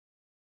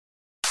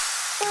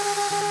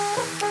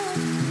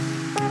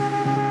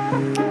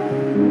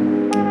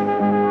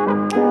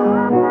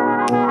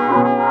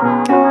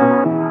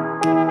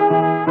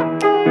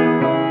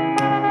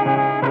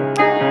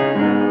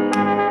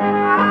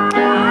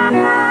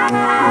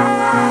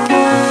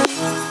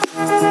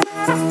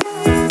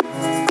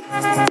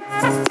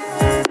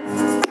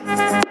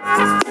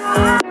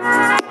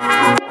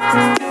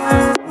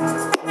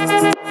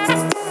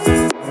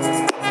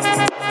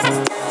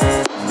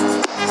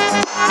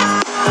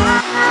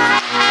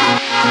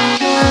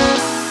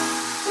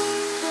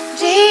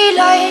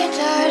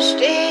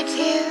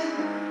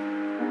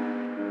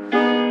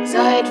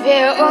Seit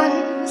wir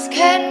uns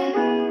kennen,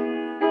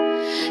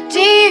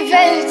 die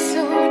Welt,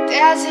 zu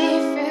der sie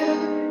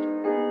führt,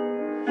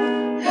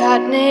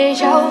 hört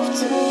nicht auf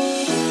zu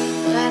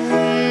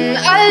brennen,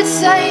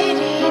 als sei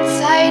die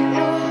Zeit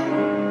nur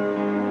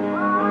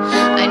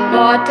ein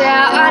Wort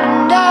der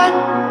anderen.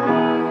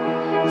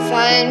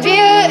 Fallen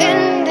wir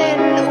in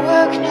den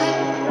Urknall,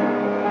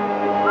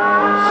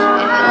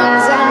 in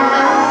unseren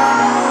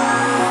Anfang.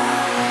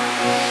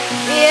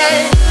 Wir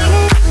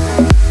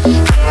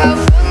liegen hier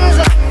auf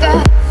unserem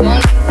Dach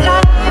und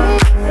bleiben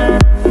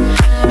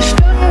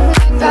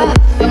stundenlang wach,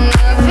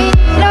 immer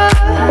wieder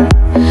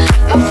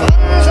auf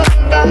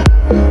unserem Dach,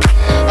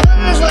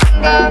 unserem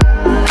Dach.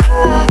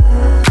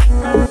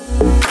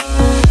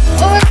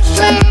 Uns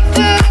trägt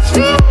es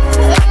wir,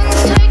 auf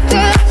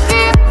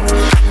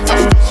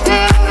dass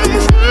wir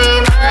uns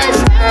niemals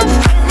mehr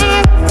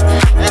verlieren.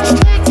 Uns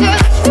trägt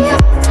es wir,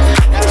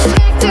 uns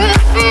trägt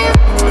es wir.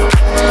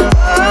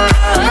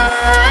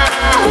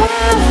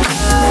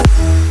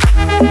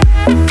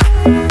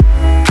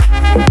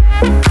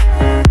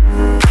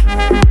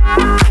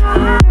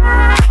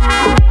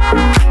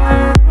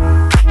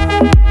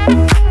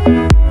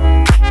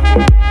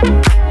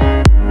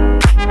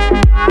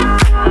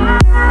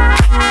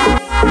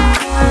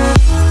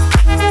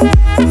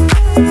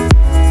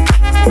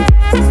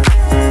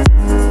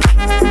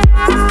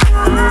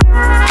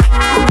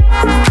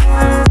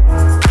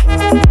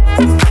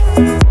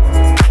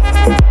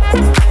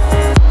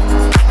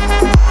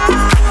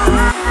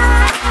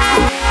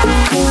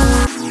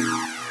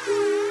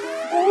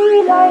 Die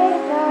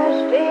Leiter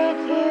steht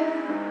hier,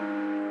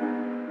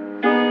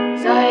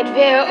 seit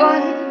wir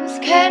uns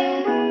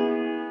kennen,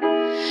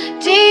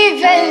 die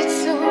Welt,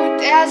 zu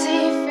der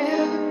sie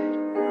führt,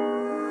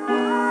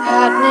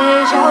 hört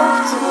nicht auf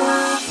zu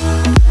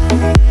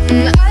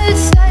brennen,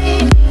 als sei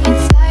die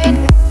Zeit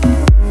nur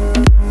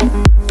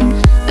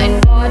ein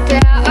Wort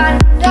der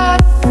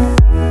anderen.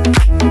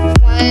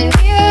 Fallen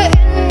wir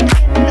in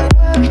den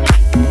Urknall,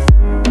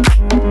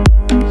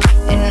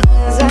 in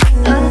unseren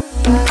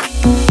Anfang.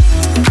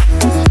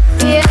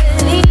 Wir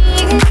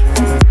liegen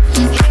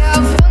hier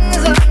auf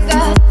unserem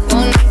Dach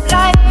und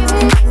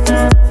bleiben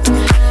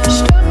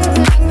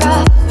stundenlang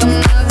wach,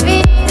 immer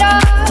wieder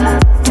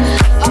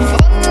auf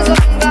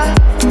unserem Dach,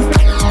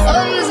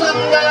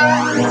 unserem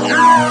Dach.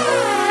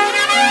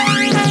 Wir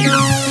liegen hier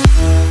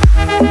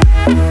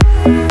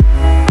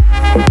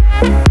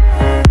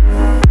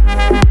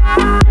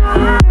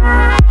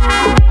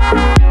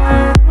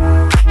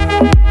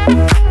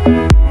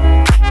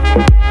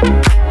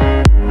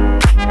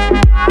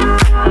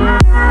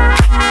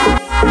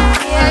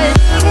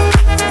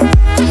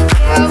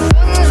auf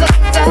unserem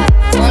Dach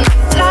und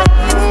bleiben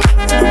stundenlang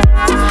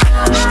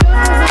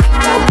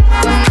wach,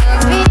 immer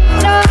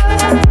wieder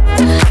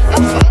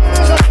auf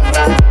unserem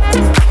Dach,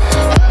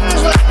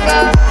 unserem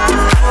Dach.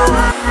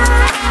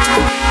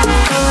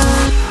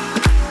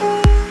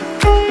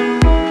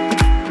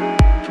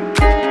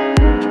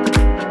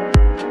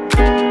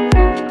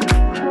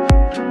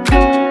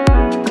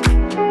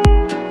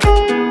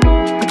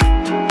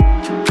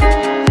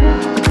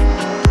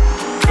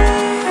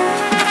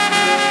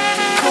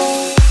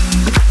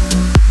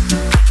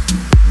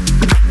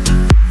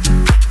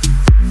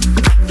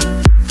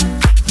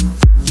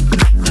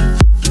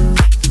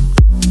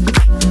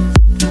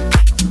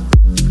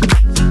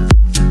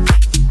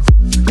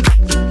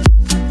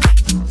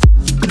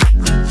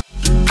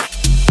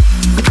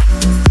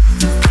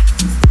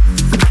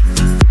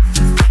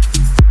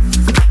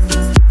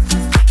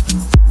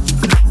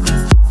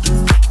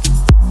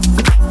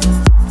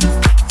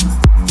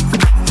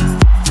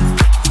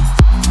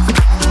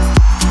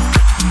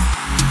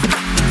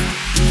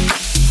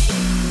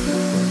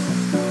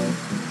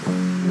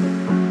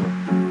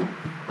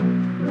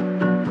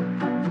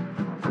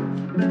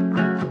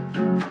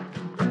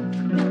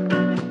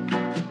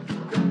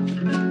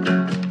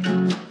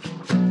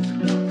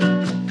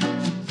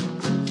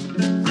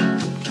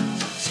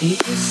 Sie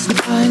ist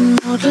ein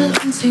Model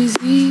und sie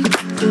sieht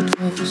gut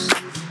aus.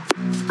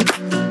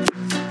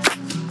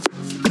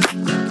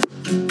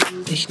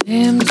 Ich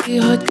nehm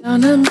sie heute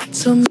gerne mit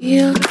zu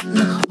mir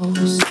nach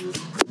Haus.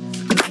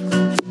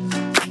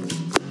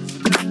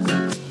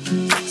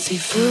 Sie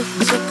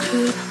wirkt so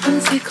kühl,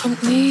 an sie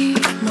kommt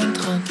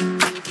niemand ran.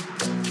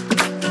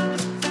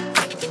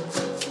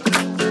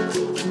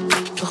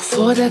 Doch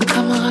vor der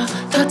Kamera,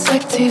 da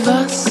zeigt sie,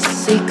 was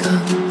sie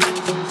kann.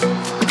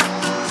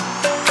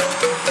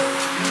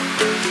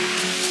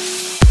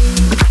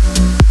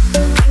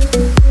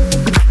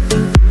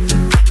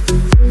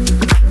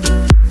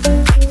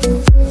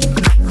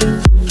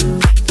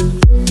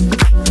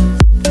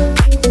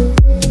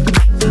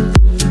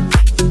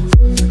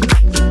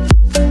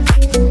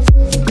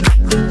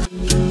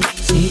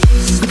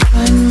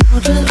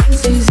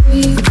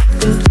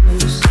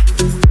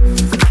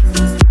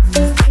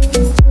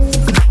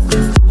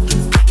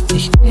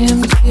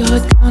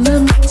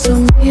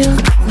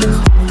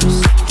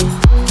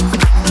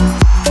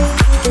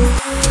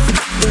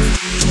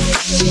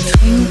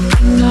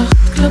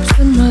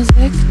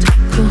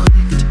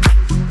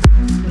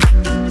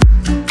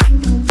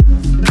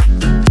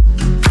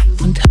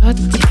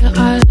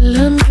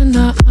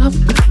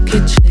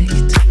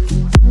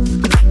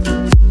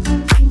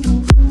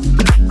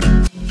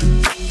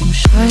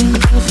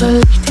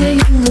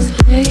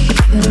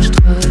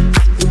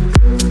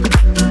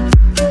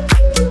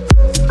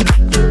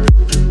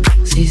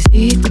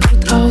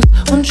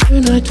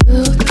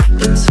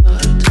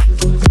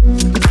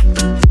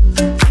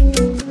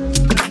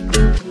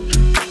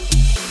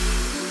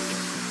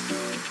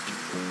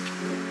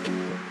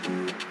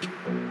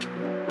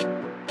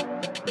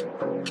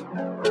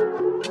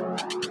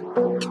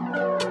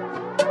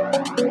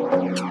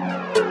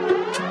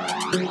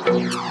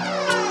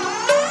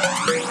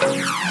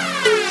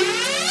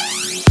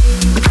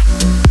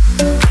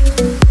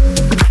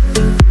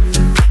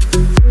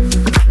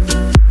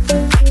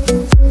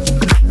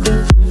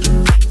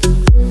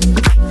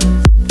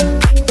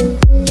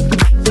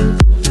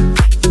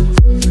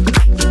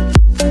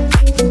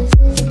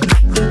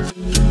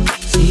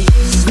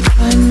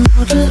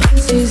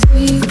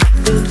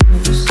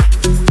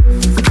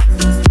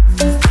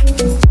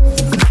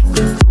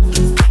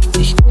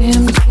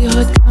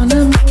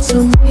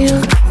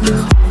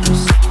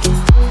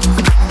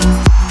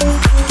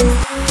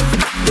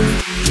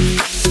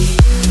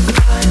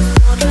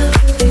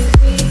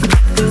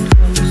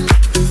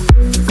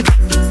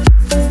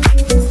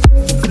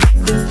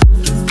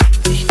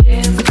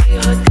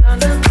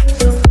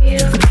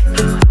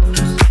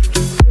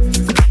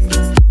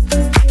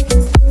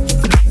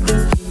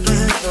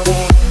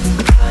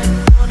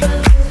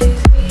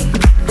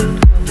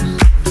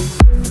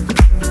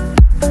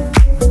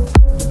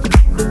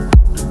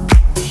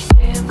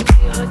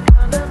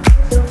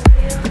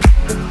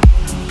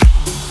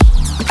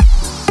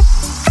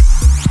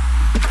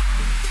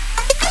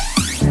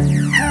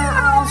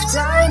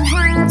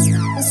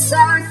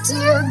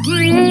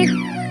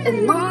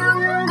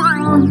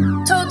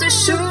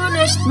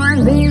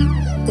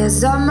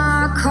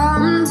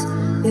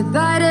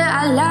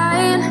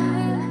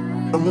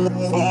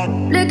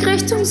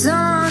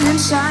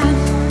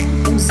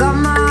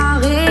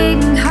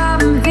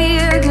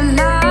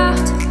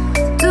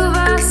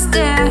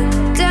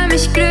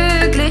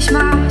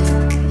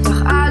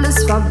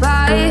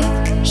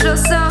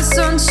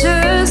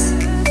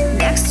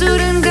 Merkst du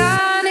denn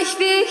gar nicht,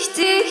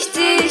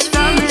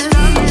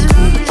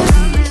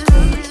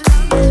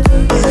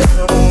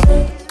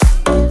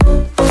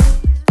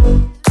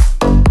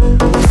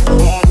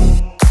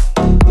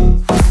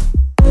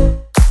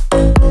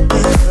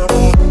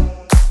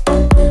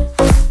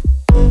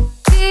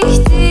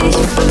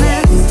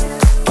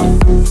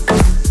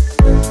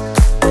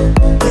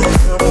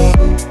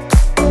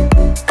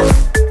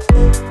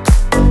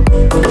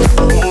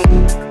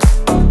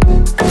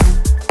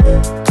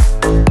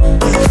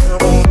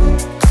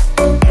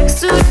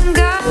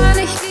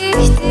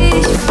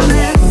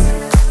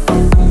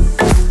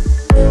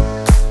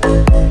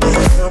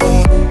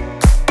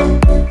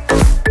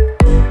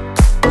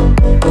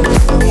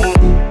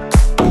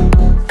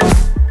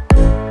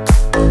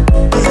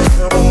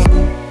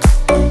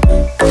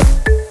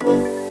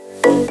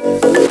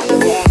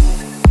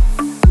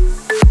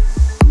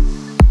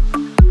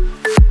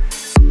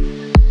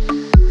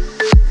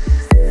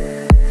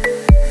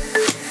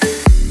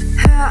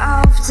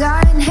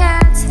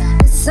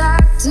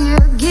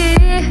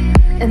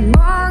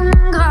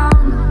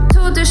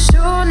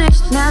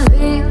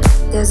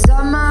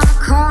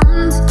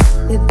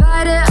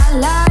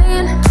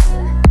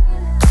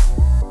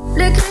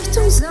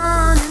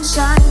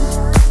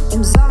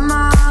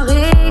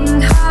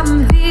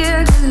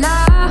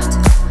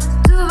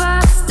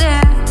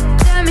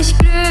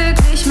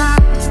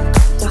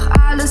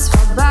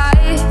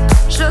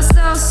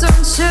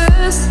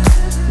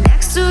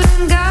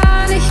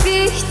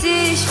 wie ich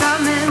dich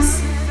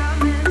vermisse?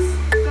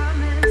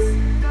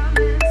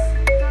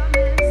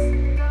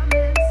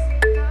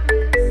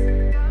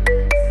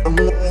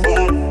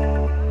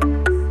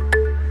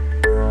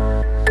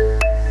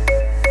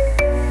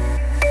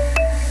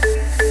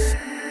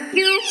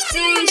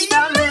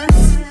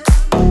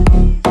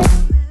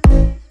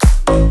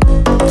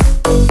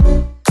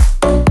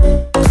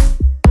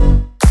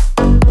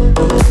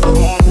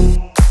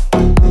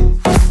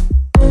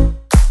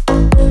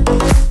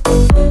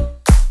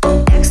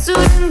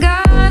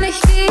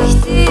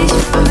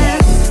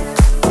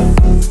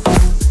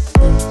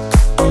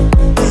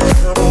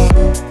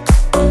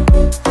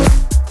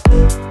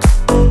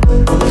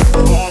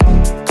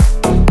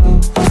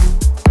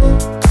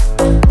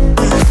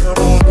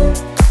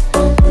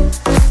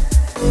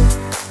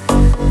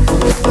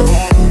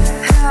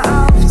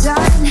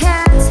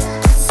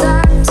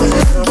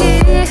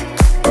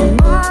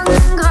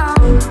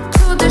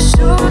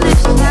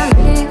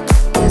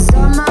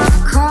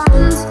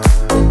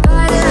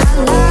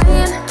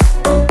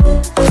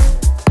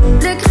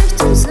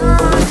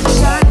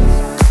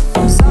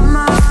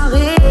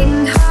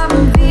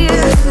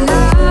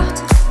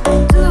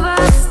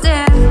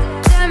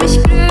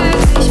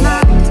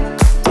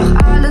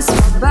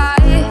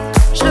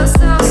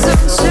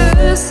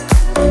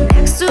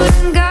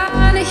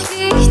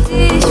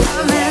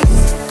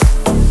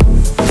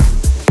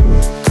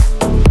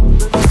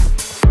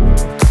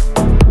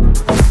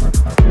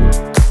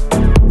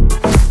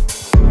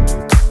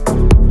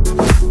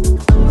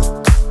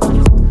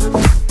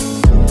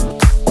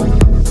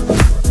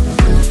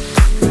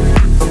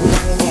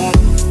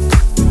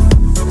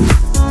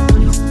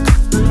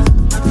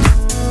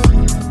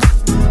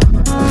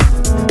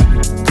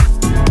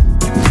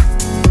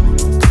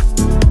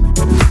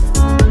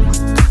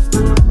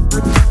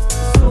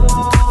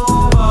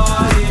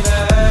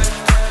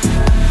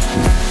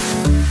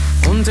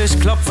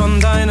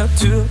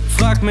 Tür,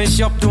 frag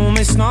mich, ob du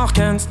mich noch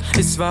kennst.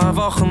 Es war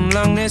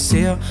wochenlang nicht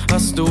her,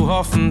 was du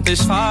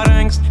hoffentlich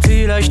verdrängst.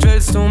 Vielleicht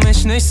willst du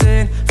mich nicht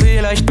sehen,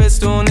 vielleicht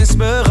bist du nicht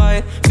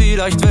bereit.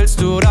 Vielleicht willst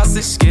du, dass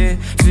ich geh,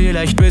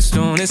 vielleicht bist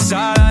du nicht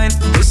allein.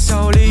 Ich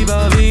hau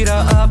lieber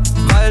wieder ab,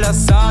 weil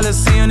das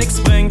alles hier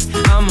nichts bringt.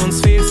 Haben uns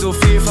viel zu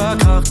viel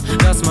verkracht,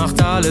 das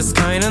macht alles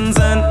keinen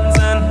Sinn.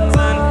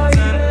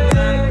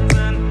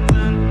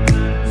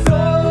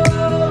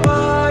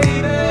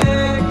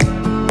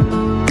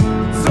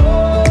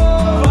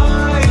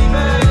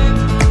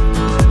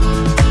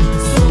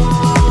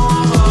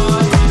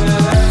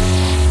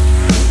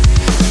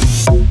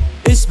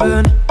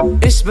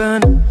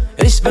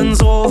 Ich bin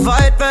so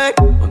weit weg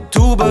und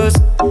du bist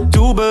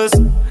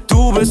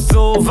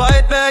so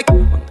weit weg.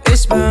 Und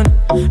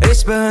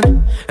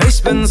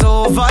ich bin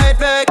so weit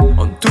weg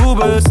und du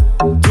bist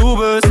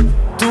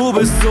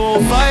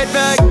so weit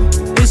weg.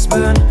 Ich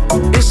bin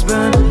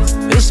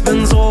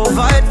so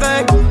weit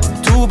weg.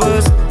 Du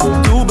bist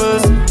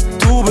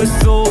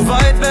so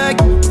weit weg.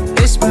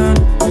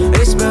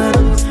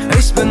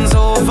 Ich bin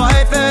so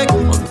weit weg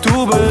und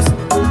du bist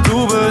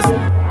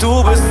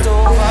so weit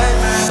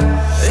weg.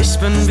 Ich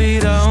bin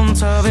wieder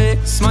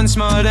unterwegs,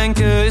 manchmal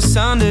denke ich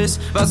an dich,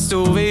 was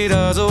du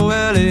wieder so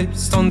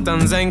erlebst. Und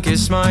dann senk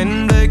ich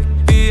meinen Blick,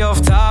 wie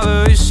oft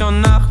habe ich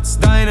schon nachts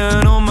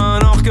deine Nummer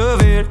noch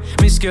gewählt.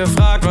 Mich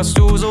gefragt, was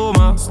du so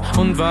machst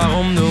und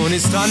warum du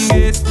nicht dran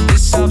gehst.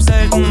 Ich hab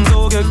selten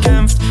so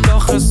gekämpft,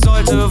 doch es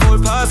sollte wohl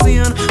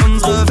passieren.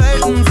 Unsere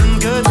Welten sind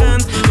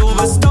getrennt, du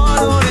bist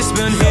dort und ich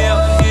bin hier.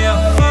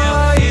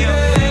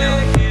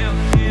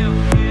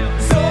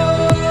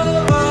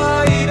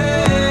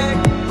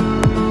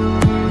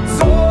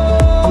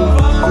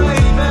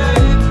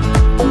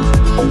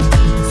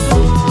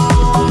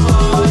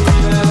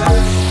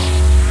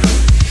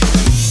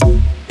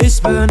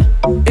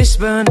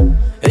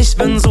 Ich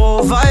bin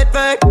so weit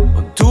weg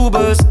und du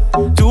bist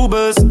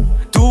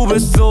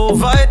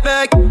so weit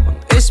weg.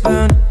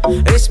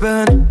 Und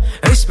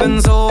ich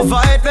bin so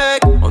weit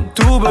weg und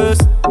du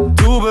bist so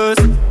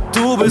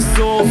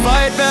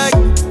weit weg.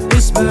 Ich bin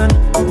so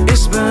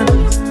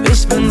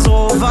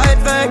weit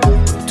weg.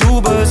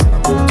 Du bist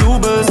so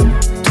weit weg.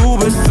 Ich bin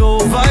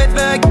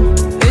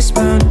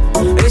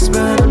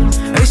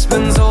so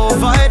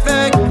weit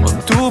weg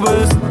und du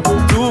bist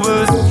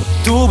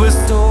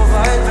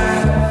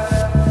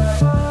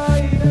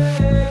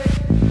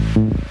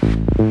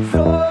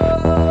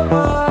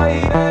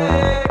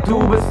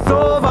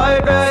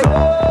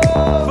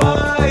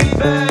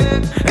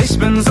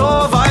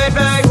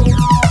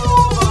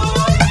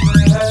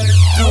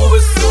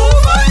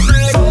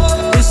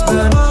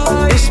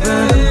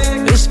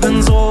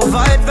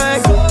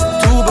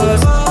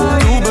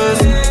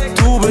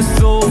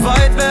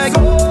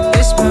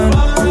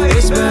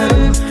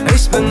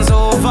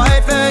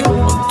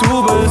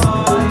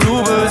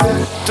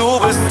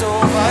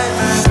so weit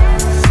weg.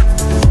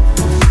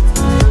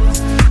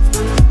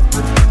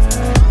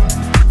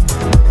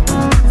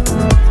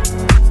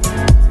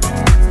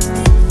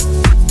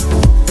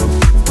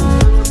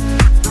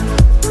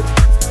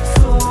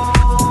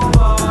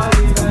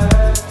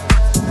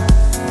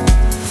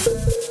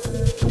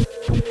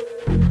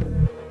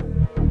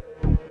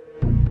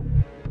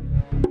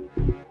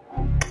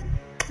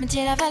 Mit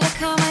jeder Welle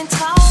kam ein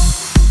Traum,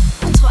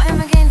 und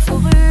Träume gehen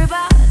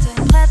vorüber,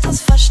 dein Brett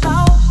ist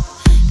verstaubt,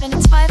 deine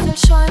Zweifel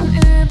schäumen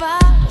über,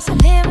 du hast ein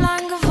Leben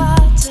lang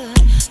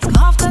gewartet, hast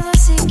gehofft, dass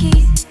es sie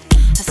gibt,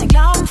 hast den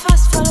Glauben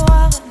fast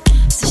verloren,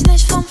 hast dich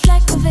nicht vom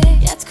Fleck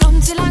bewegt, jetzt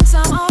kommt sie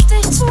langsam auf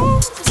dich zu,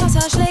 das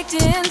Wasser schlägt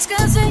dir ins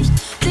Gesicht,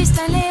 siehst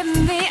dein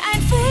Leben wie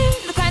ein Film,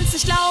 du kannst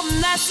nicht glauben,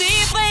 dass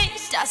sie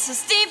bricht, das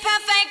ist die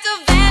perfekte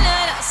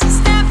Welle, das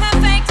ist der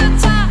perfekte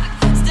Tag,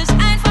 lass dich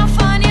einfach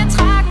von ihr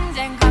tragen,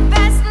 denk am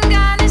besten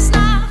gar nicht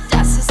nach,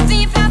 das ist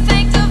die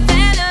perfekte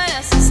Welle,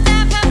 das ist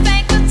der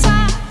perfekte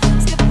Tag,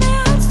 es gibt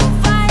mehr als du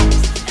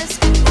weißt, es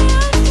gibt mehr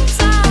als du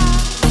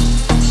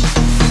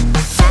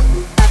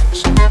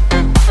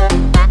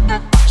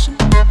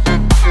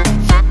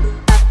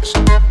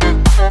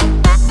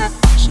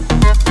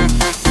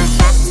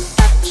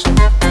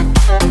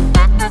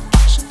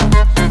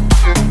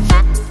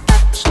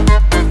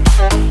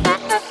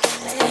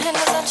Deine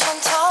Hände sind schon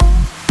taub,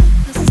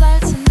 das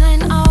Salz in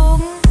deinen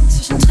Augen,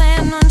 zwischen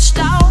Tränen und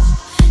Staub,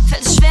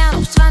 fällt es schwer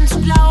noch dran zu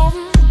glauben,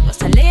 du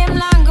hast dein Leben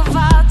lang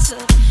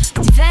gewartet,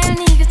 die Wellen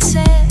nie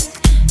gezählt,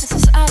 es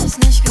ist alles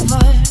nicht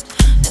gewollt,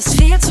 du hast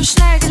viel zu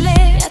schnell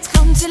gelebt, jetzt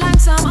kommt sie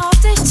langsam auf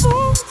dich zu,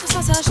 das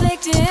Wasser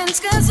schlägt dir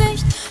ins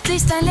Gesicht,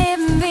 siehst dein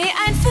Leben wie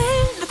ein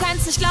Film, du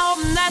kannst nicht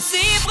glauben, dass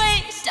sie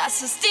bricht,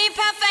 das ist die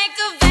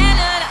perfekte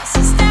Welle, das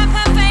ist der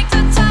perfekte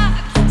Tag,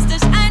 lass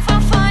dich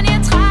einfach von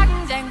ihr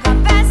tragen, denk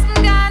am besten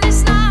gar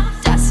nicht nach,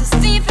 das ist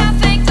die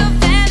perfekte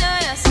Welle,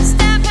 das ist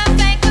der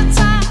perfekte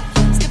Tag,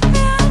 es gibt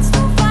mehr als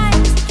du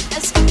weißt,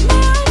 es gibt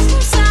mehr als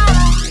du sagst.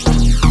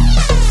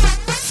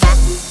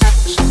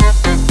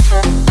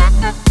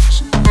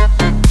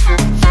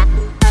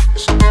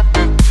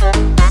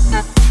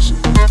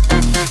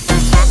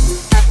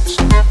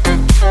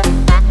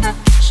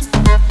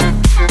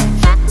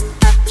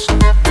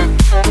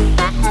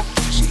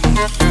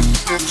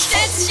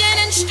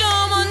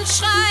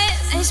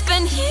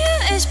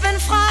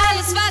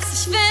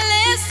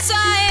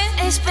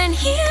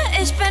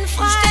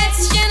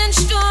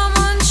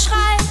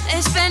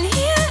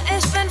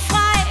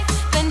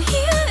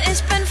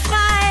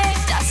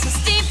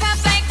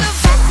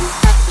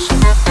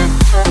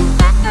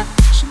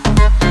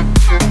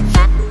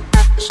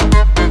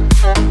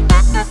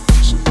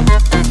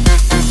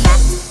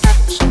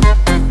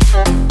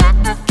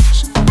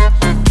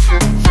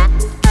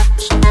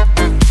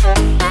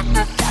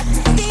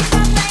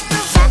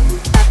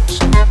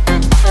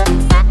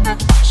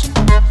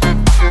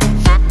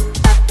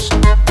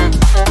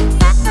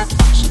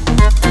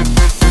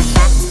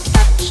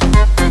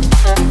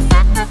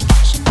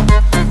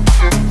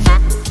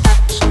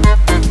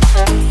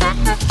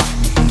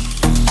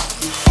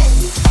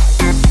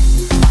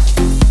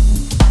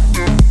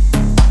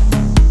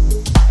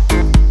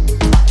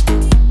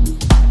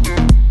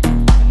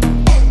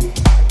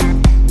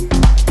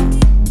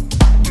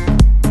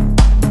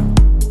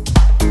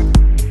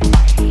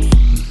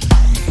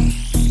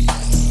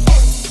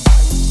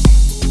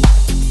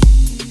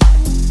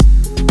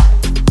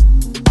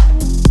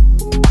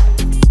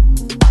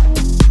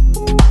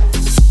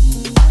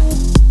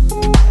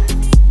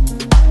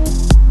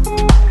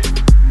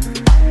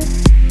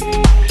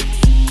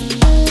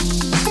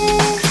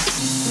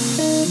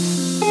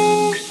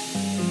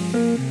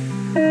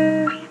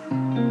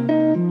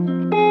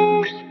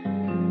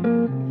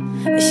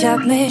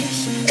 mich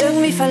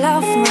irgendwie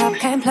verlaufen, hab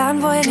keinen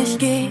Plan, wohin ich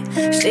geh.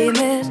 Steh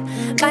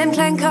mit meinem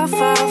kleinen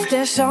Koffer auf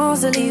der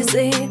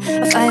Champs-Élysées.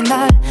 Auf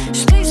einmal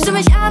sprichst du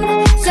mich an,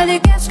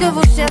 salut, qu'est-ce que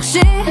vous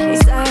cherchez? Ich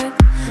sag,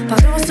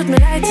 pardon, es tut mir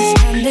leid, ich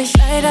kann dich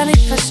leider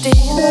nicht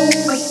verstehen.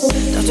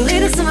 Doch du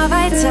redest immer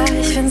weiter,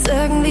 ich find's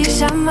irgendwie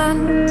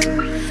charmant.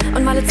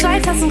 Und male 2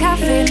 Tassen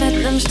Kaffee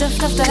mit nem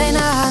Stift auf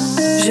deiner Hand.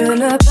 Je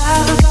ne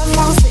parle pas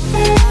français,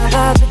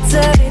 aber bitte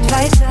red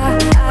weiter.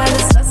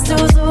 Alles, was du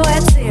so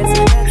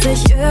erzählst, hört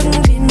sich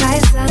irgendwie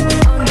nice an.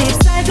 Und die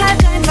Zeit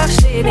bleibt einfach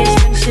stehen, ich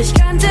wünschte, ich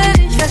könnte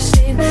dich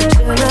verstehen.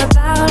 Je ne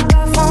parle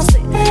pas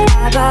français,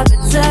 aber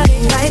bitte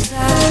red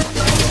weiter.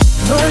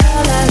 Oh la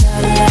la la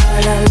la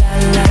la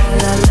la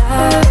la la.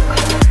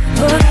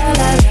 Oh la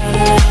la la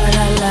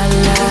la la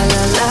la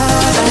la la.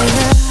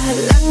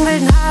 Deine langen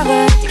wilden Haare,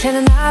 die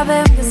kleine Narbe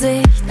im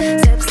Gesicht.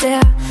 Selbst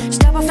der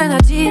Staub auf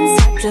deiner Jeans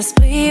sagt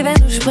Esprit, wenn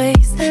du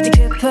sprichst. Die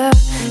Kippe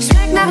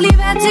schmeckt nach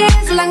Liberté,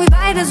 solange wir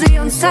beide sie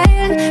uns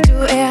teilen. Du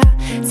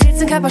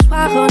erzählst in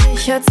Körpersprache und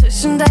ich hör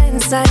zwischen deinen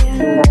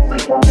Zeilen.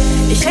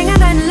 Ich häng an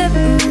deinen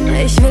Lippen,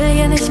 ich will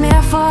hier nicht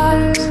mehr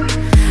fort.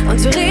 Und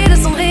du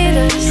redest und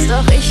redest,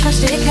 doch ich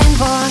versteh kein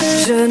Wort.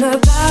 Je ne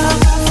parle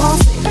pas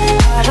français,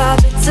 aber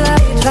bitte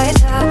red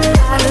weiter.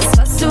 Alles,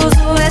 was du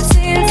so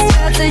erzählst,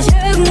 hört sich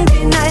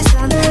irgendwie nice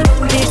an.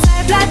 Und die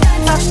Zeit bleibt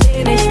einfach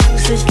stehen, ich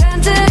wünschte, ich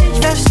könnte dich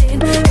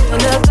verstehen. Je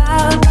ne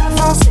parle pas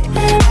français,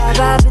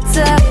 aber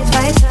bitte red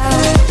weiter.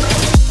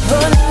 Oh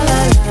la la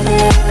la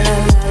la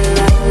la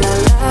la la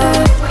la.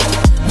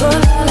 Oh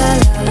la la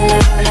la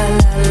la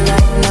la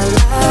la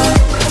la.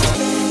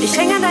 Ich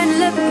häng an deinen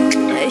Lippen,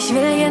 ich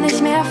will hier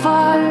nicht mehr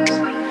fort.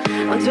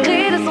 Und du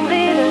redest und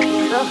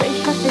redest, doch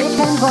ich versteh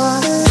kein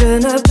Wort. Je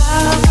ne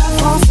parle pas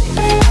français,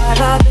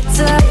 aber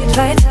bitte red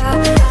weiter.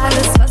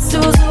 Alles, was du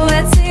so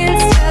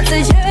erzählst, hört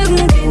sich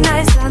irgendwie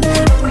nice an.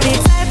 Und die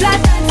Zeit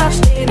bleibt einfach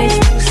stehen, ich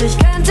wünschte, ich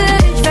könnte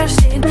dich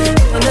verstehen.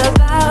 Je ne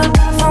parle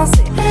pas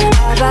français,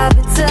 aber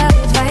bitte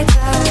red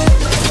weiter.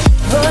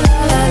 Oh la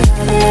la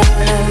la la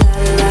la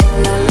la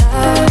la la.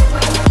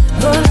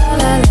 Oh la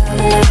la la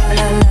la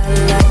la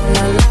la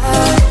la la.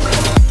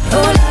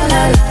 Oh la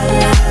la la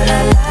la la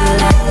la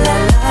la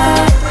la.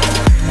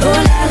 Oh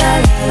la la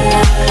la la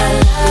la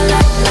la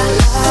la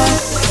la.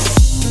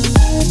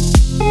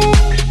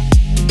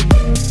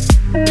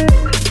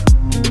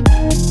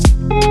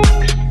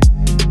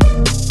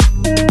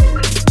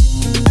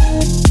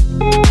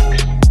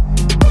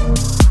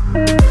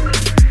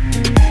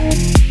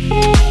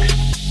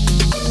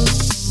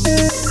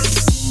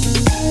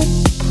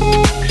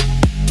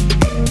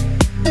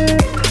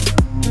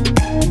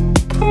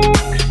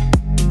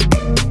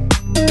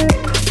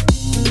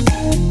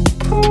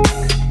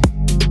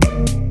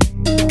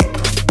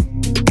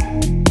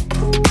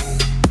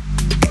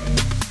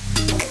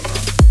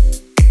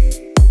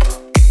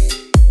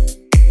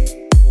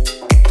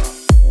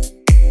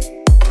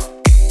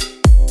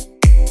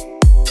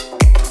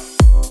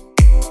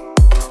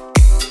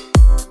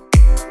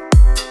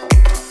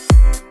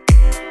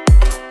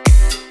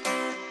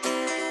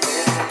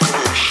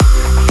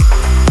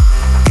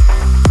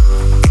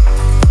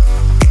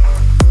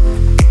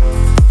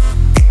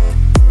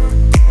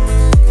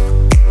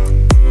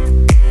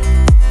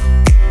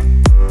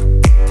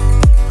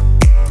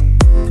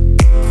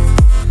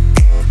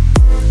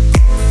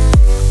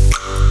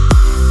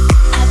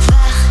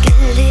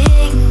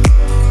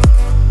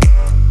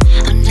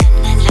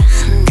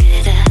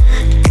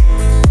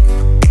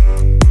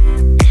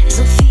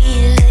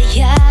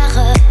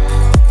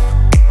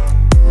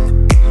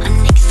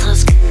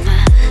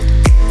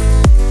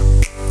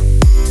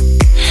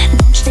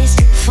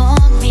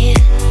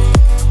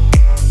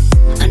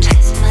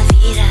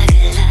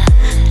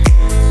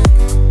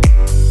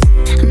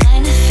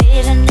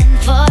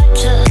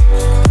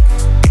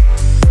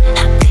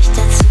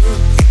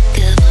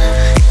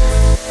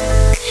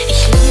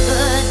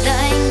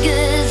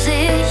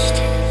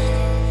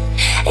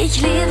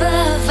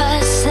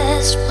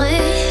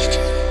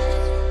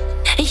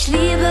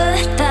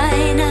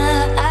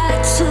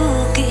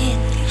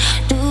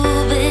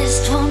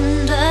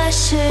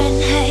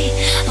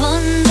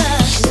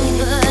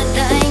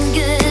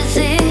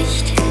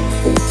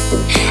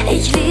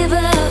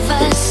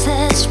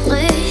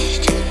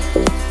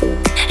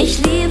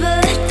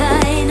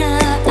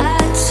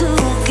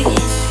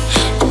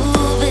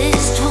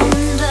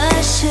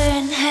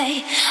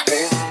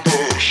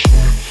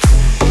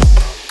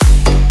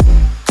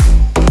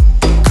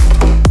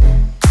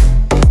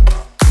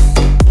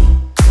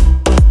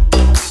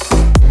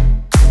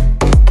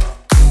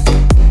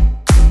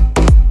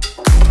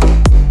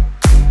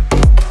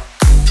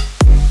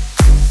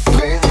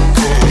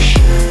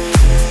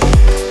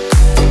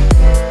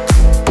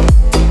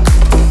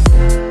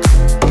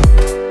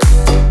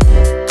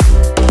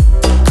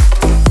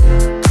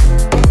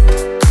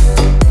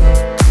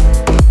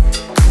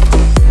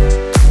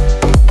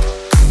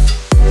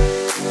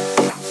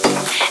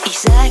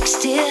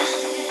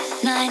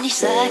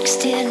 sag's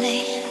dir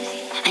nicht.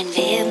 Ein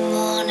Leben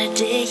ohne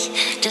dich,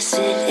 das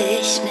will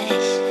ich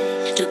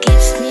nicht. Du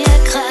gibst mir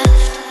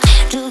Kraft,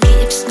 du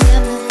gibst mir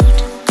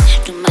Mut.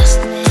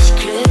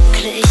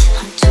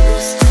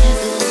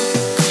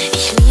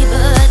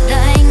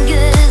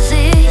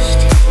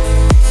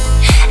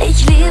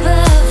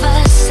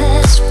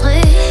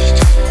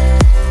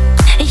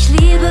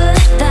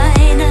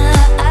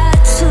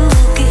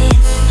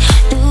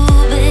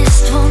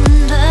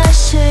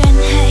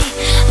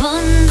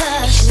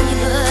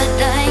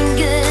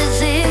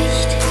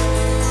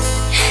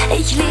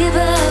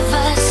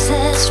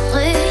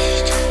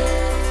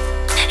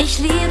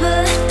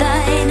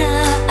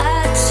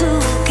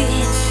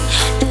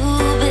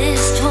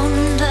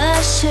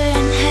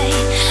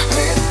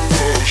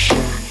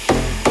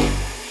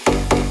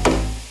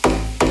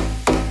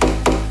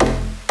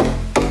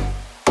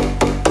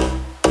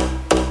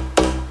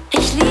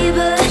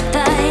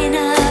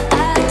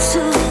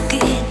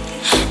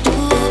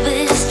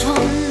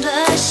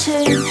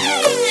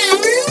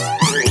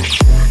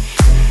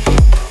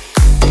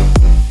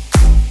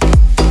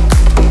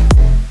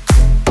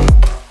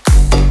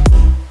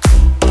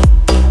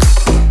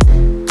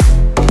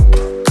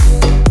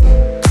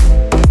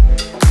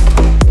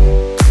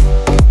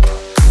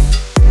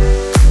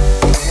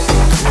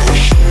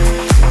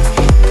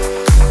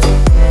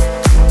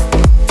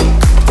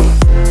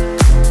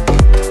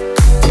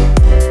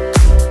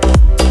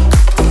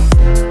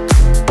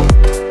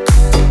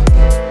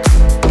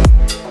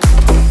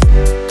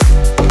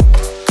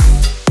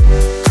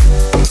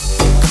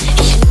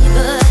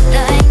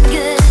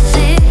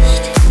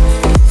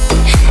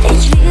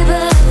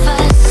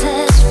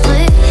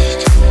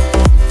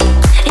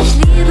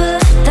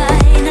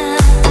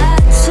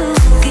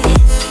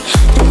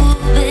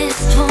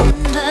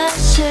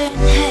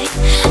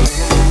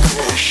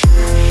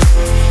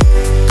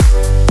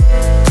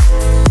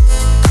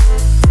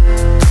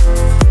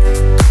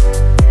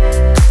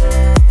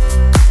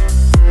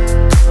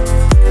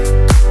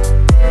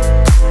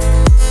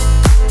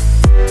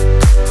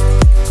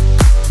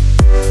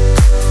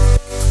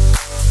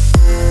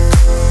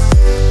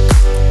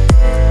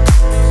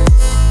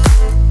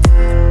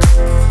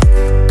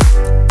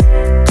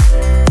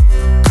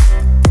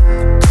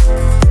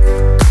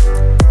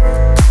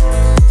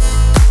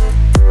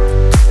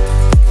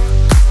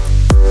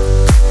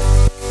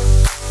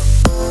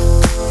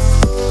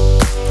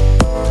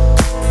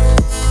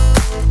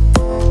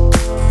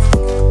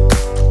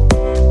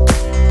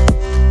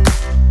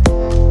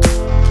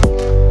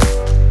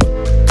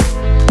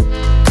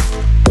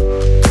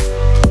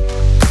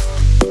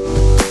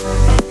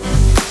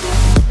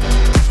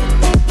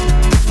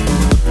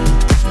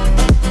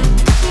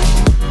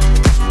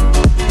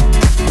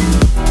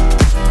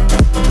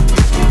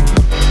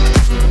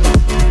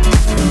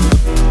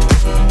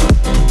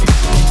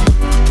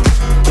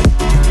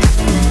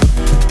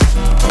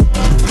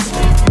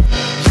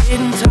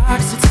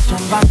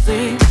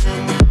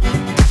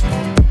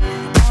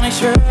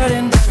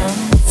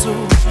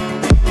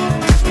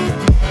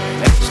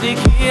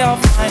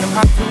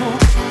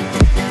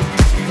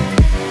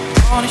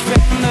 und ich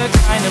finde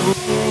keine Ruhe.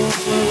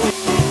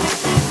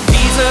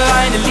 Diese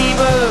eine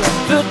Liebe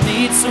wird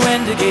nie zu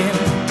Ende gehen.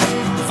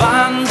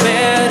 Wann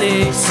werde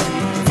ich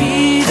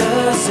sie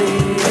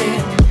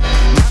wiedersehen?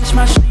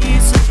 Manchmal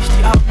schließe ich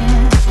die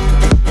Augen,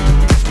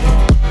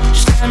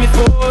 stell mir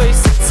vor, ich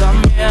sitze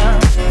am Meer.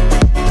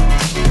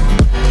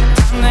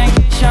 Dann denk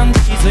ich an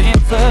diese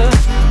Insel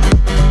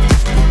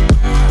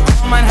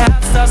und mein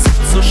Herz, das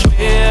wird so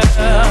schwer.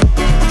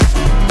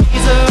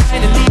 Diese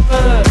eine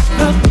Liebe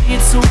wird nie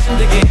zu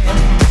Ende gehen.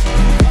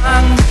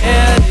 Wann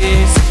werde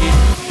ich sie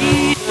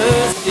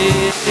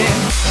wiedersehen?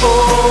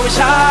 Oh,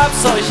 ich hab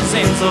solche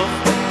Sehnsucht.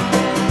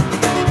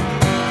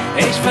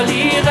 Ich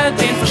verliere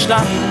den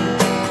Verstand.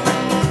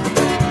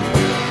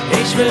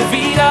 Ich will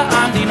wieder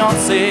an die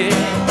Nordsee.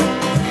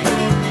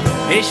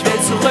 Ich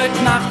will zurück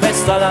nach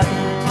Westerland.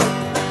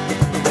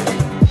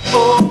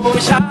 Oh,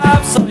 ich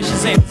hab solche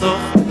Sehnsucht.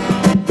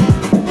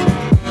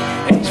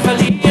 Ich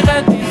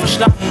verliere den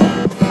Verstand.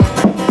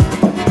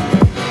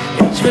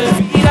 Ich will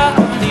wieder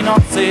an die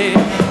Nordsee.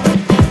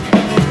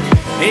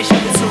 Ich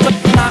will zurück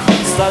nach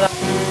Westerland.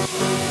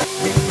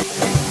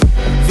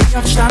 Wie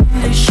oft stand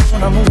ich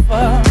schon am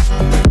Ufer?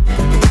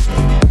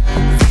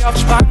 Wie oft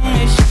sprang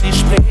ich in die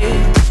Spree?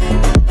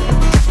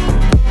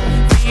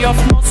 Wie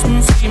oft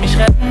mussten sie mich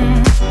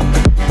retten,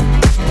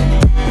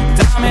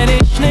 damit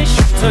ich nicht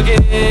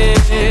untergehe?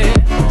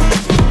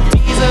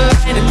 Diese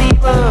eine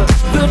Liebe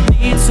wird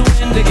nie zu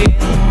Ende gehen.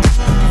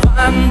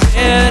 Wann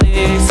werde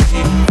ich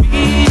sie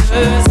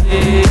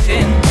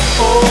wiedersehen?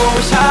 Oh,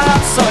 ich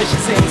hab solche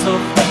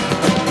Sehnsucht.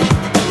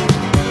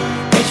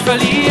 Ich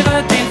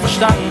verliere den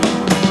Verstand.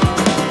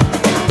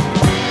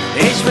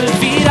 Ich will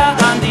wieder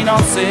an die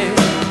Nordsee.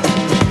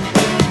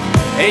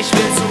 Ich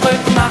will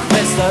zurück nach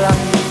Westerland.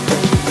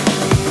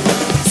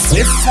 Es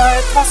ist zwar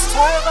etwas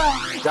teurer,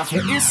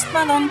 dafür ist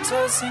man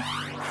unter sich.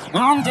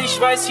 Und ich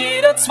weiß,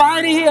 jeder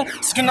Zweite hier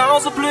ist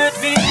genauso blöd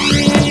wie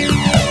ich.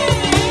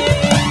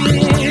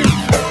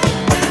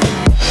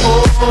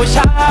 Oh, ich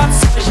hab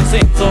solche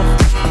Sehnsucht.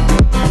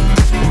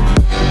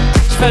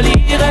 Ich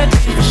verliere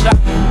den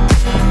Verstand.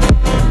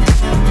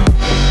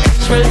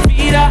 Ich will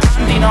wieder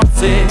an die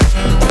Nordsee.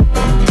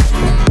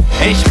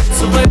 Ich will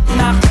zurück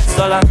nach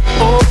Westerland.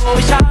 Oh,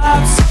 ich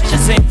hab solche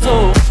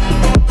Sehnsucht.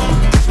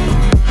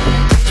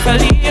 Ich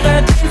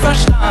verliere den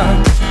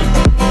Verstand.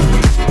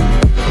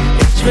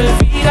 Ich will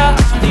wieder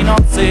an die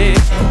Nordsee.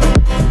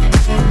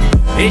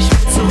 Ich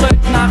will zurück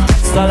nach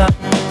Westerland.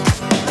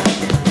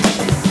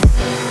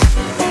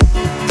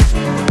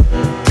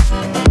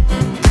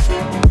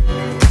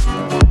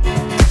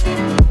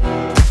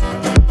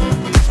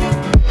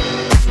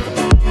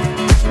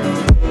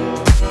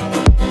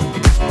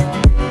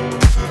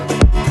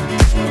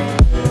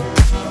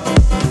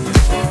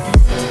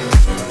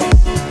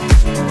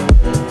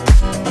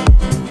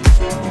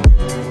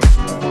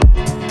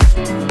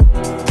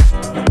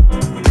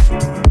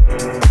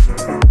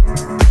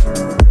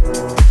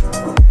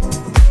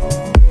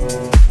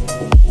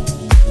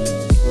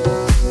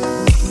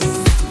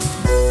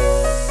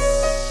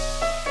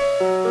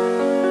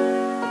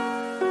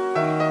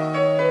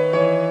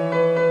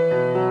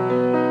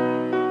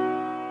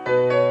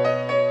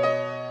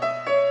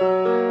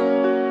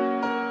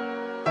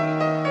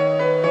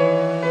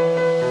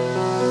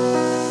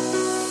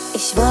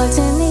 Ich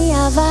wollte nie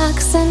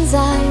erwachsen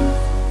sein,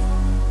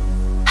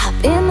 hab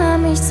immer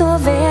mich zur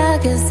Wehr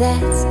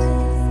gesetzt.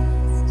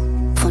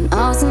 Von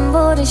außen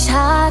wurde ich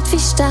hart wie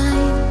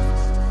Stein,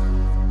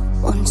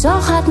 und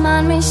doch hat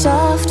man mich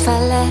oft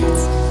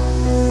verletzt.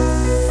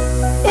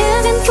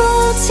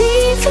 Irgendwo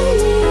tief in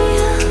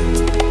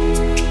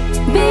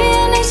mir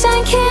bin ich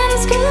ein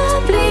Kind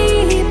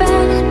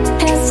geblieben.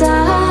 Er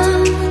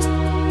sagt,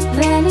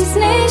 wenn ich's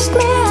nicht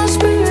mehr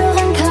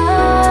spüren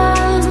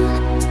kann,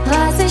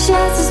 weiß ich,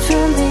 es ist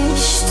für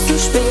mich zu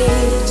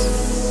spät,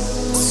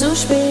 zu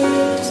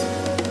spät,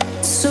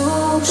 zu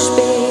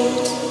spät.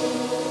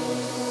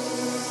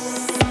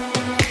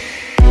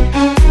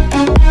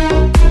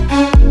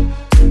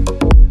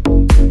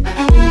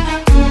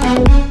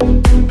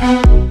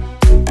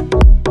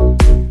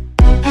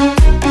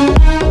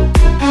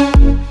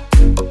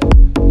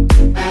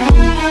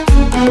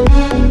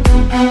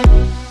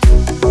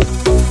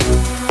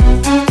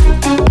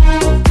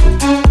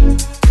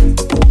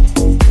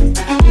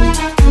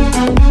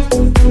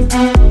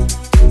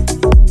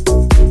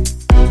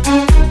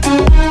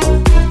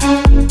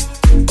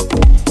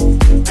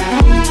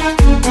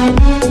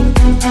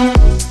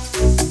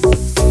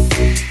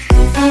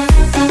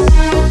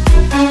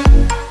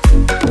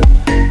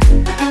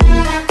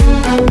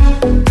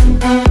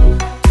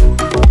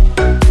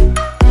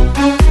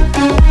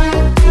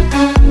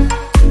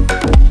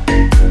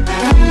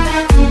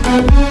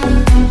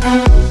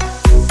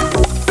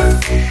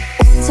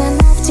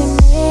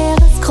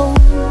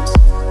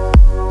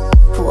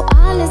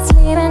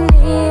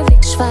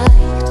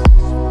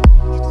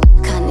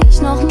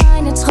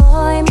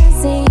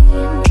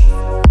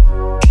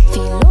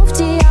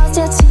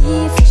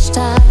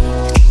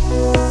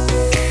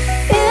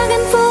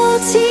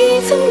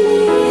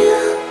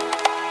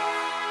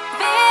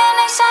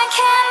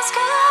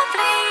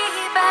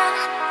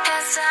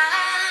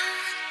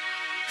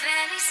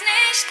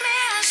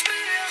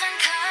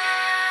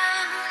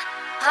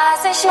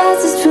 Weiß ich,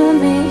 es ist für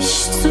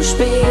mich zu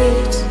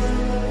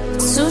spät,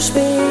 zu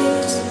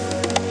spät,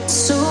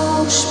 zu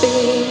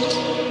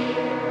spät.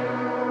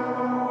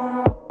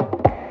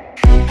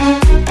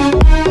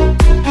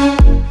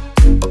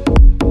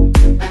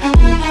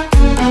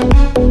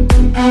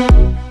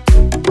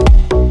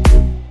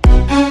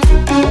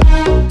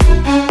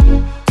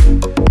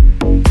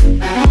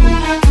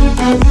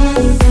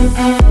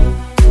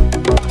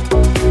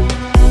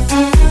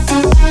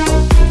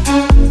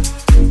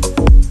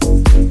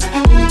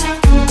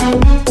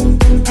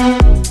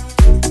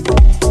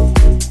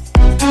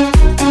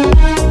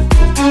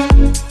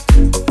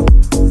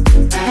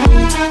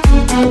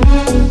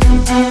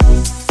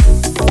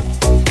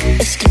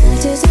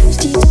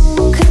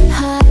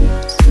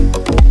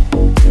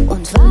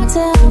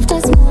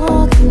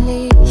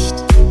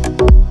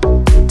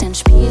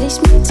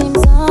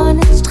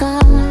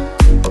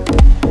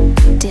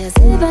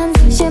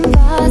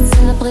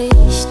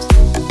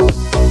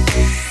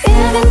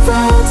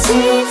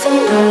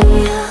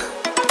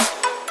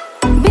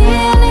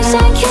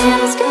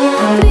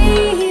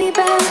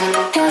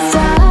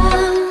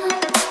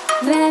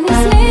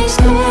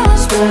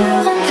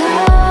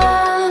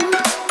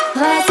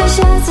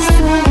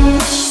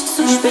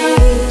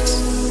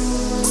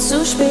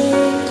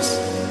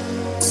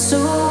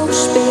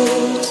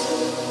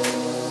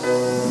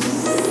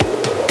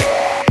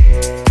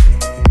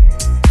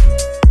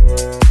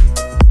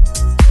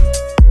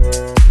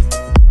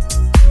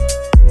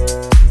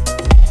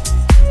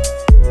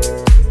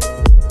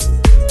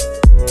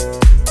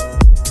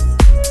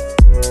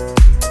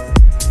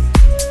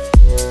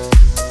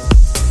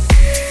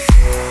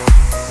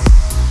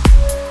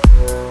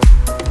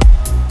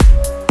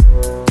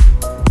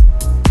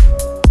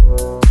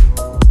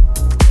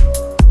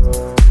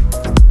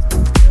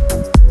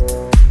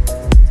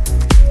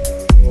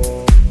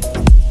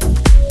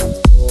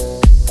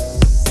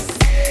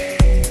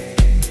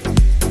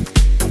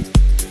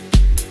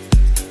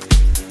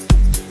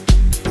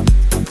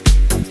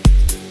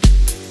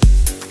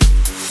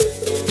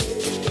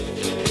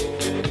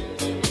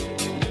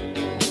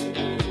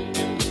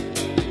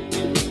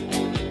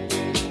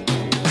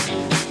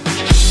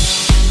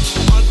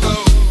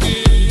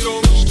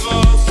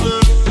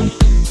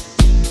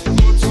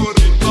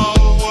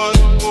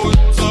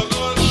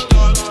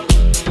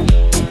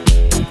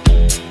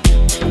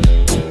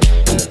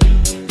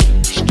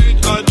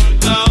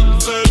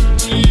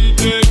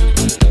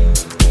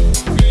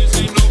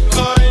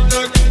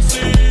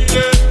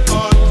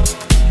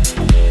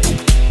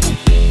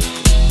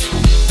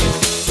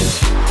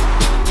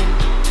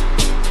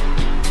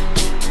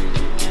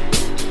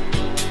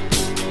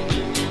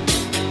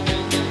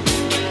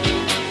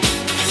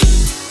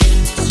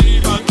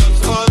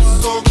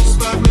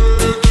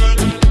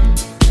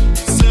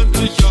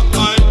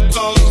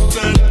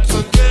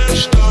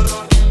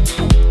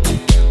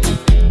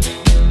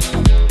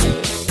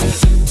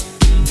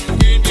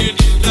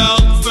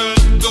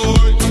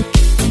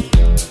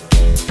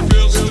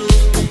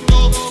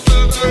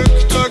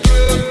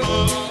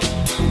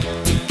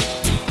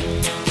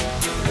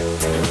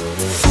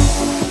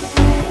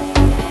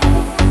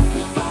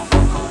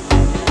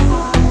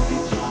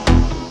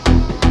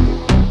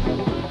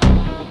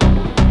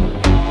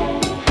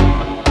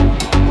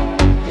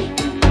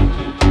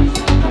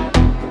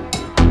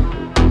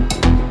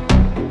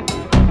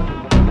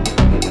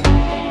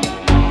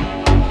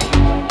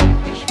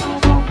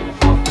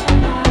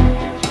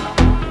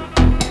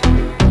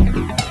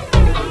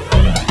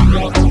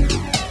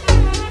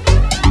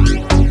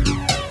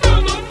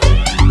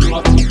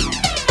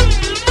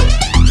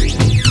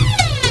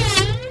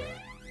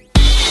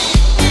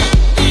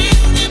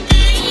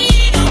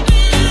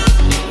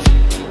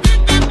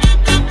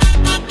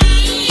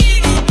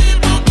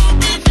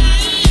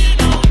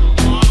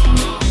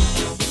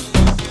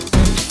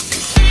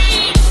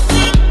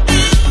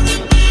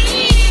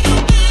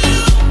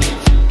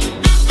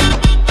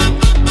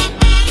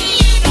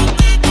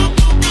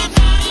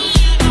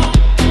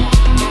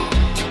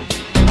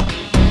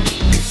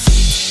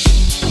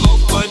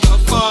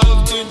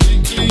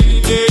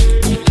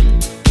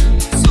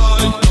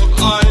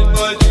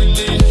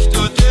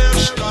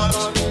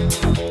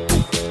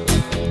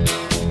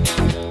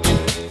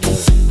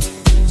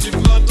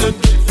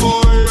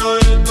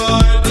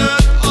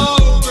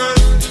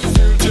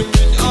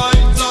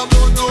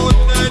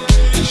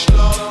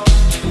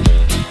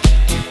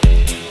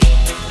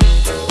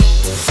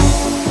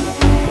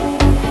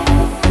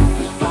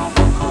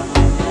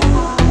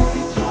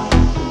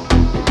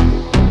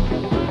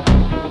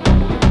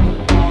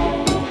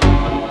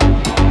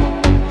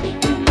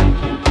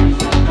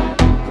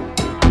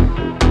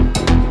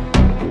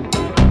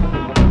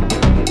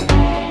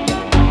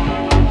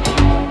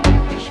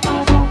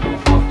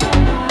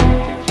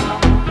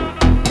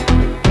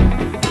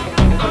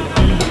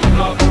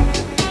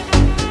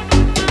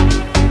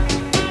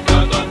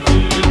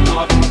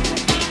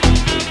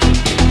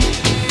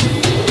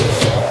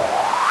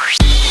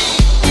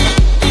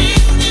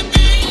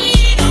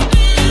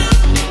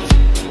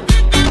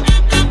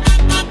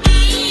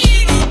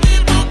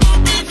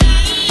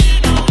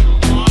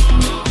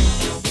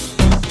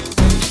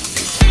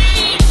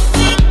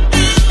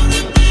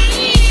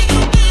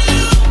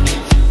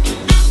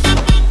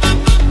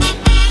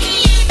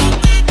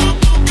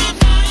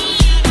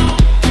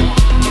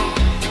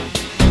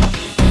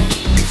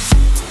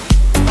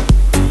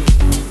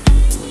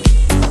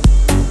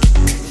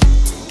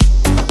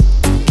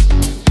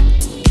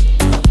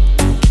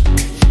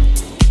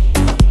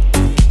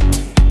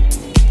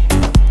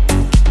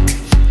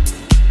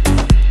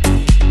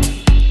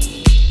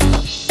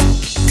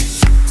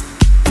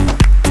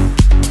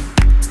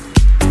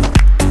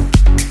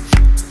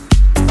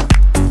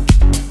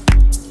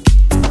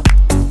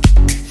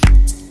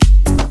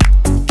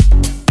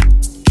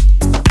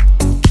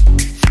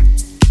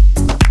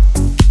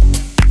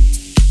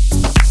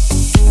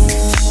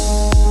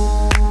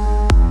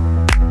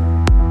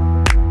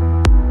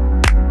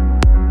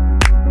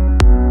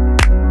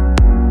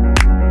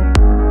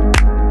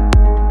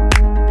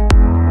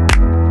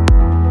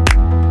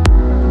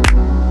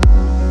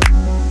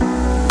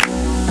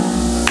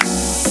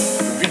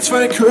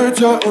 zwei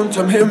Köter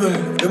unterm Himmel,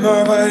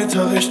 immer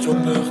weiter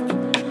Richtung Nacht.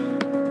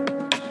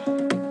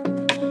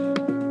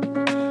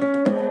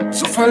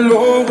 So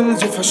verloren,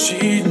 so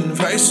verschieden,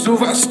 weißt du,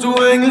 was du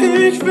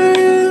eigentlich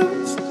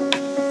willst?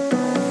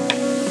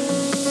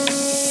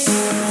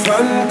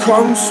 Wann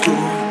kommst du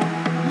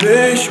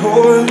mich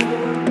holen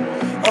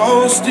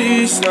aus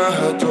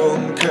dieser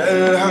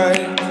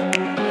Dunkelheit?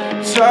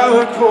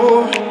 Sag,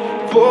 wo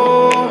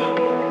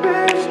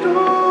bist du?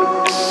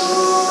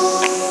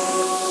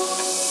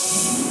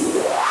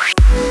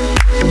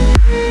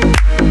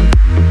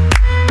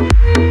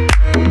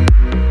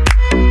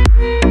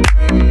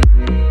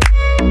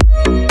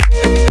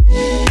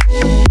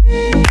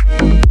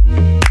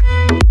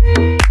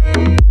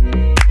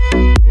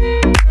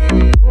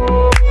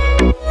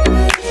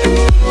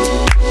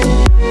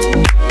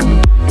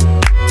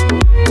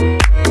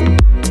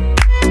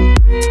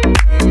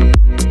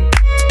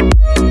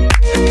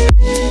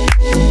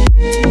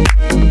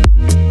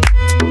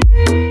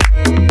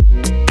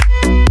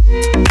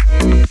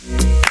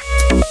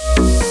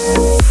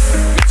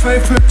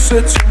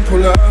 Zum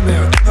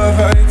Polarmeer, immer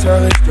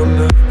weiter Richtung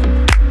Nacht.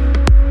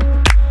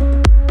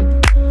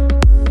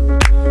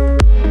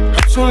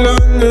 Hab so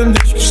lange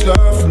nicht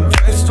geschlafen,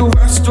 weißt du,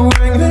 was du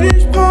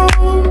eigentlich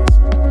brauchst?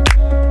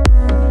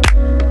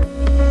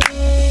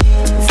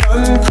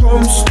 Wann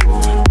kommst du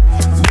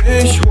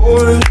mich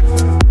holen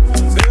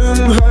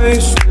im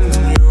heißen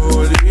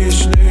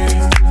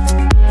Juli-Schnee?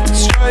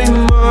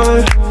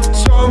 Zweimal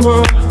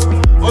Sommer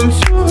und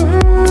zurück.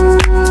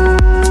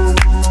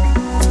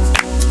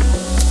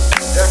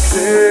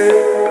 Erkläre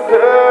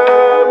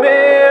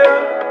mir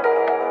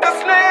das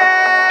Leben.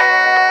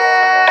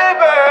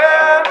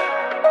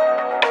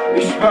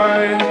 Ich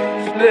weiß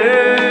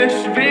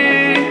nicht,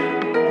 wie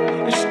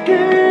es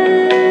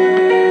geht.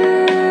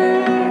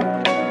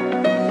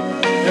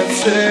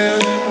 Erzähl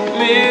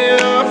mir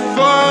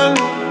von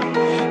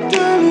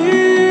der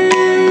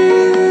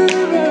Liebe.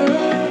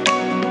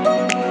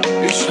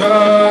 Ich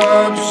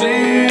hab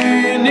sie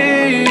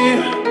nie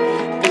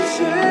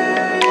gesehen.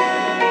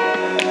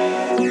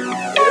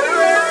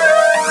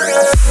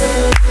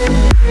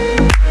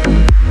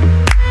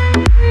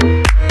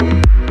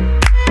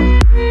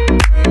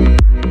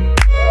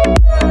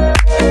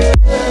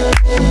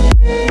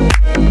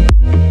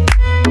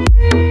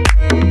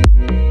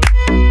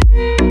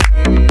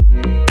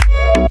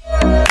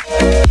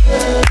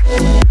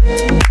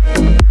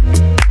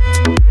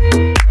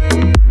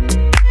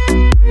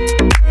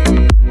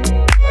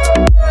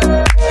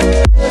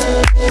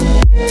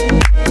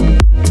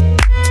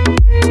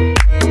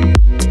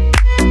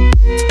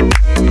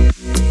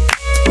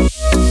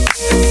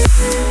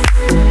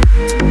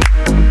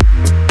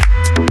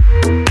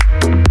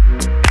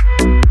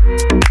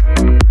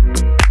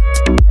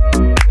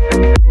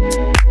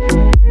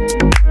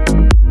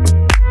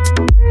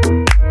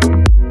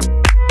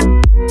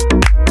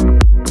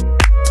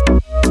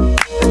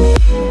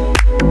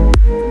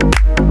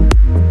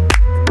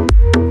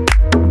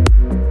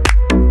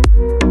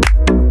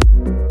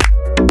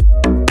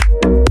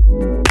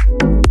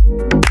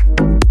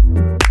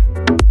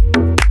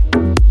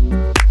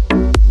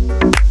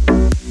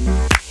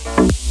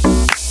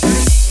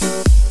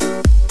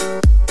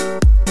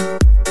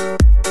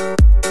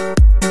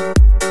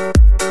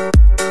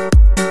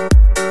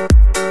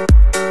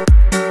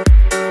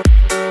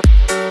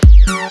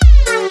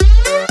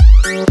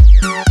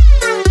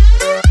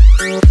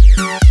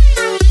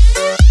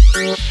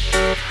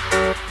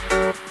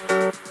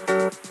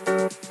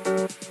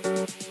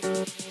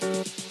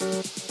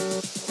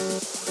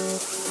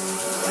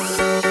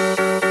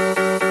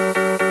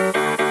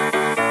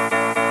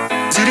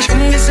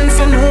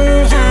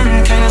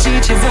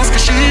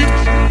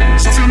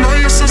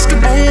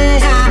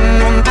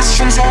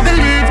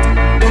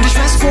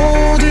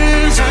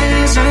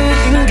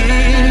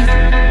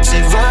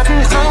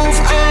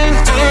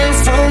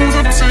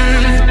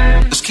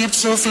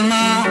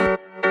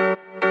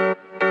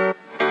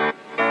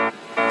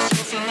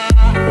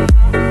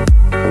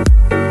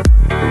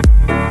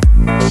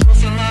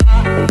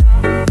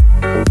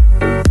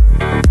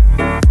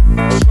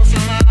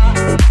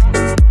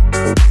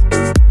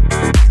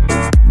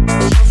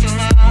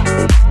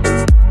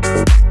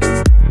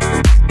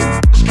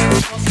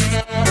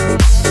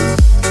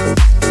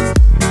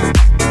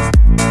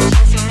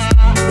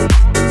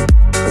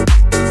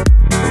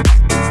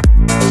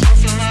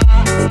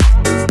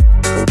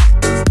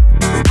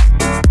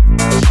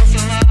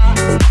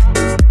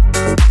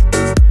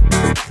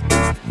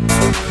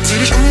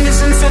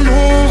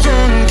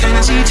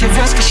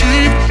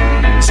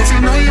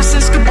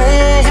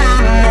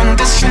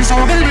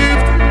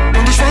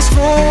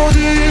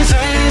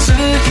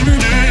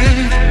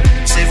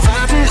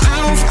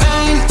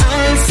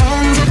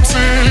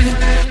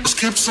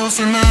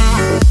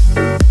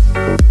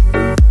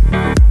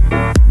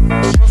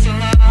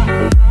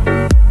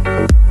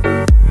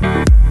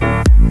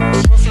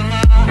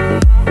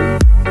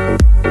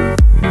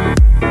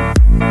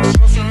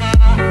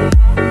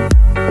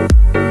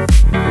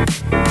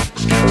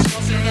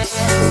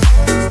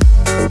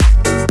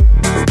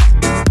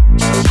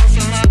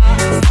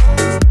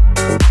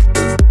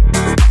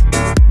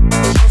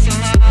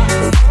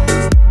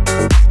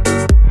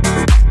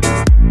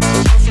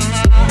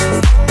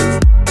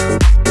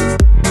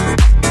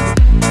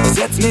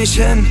 dich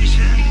hin,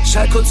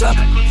 schalt kurz ab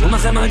und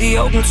mach einmal die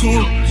Augen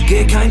zu.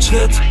 Geh keinen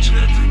Schritt,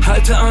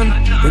 halte an,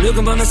 denn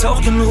irgendwann ist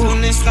auch genug.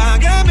 Und ich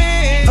frage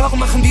mich, warum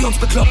machen wir uns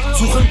bekloppt?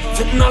 Suchen,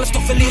 finden alles,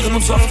 doch verlieren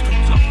uns oft.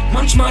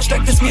 Manchmal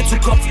steigt es mir zu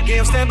Kopf. Geh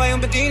auf Standby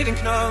und bediene den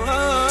Knopf.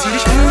 Zieh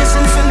dich um, wir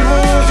sind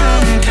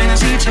verloren, keiner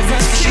sieht schon,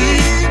 was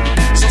geschieht.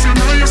 So viel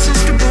Neues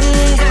ist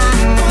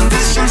geboren und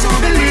ist schon so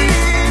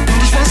beliebt.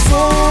 Und ich weiß,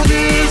 wo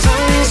die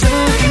Reise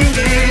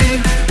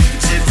hingeht.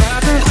 Sie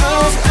warten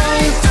auf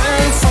ein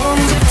Teil von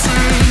 17.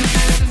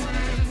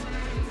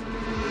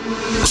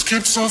 Es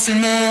gibt so viel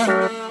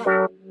mehr.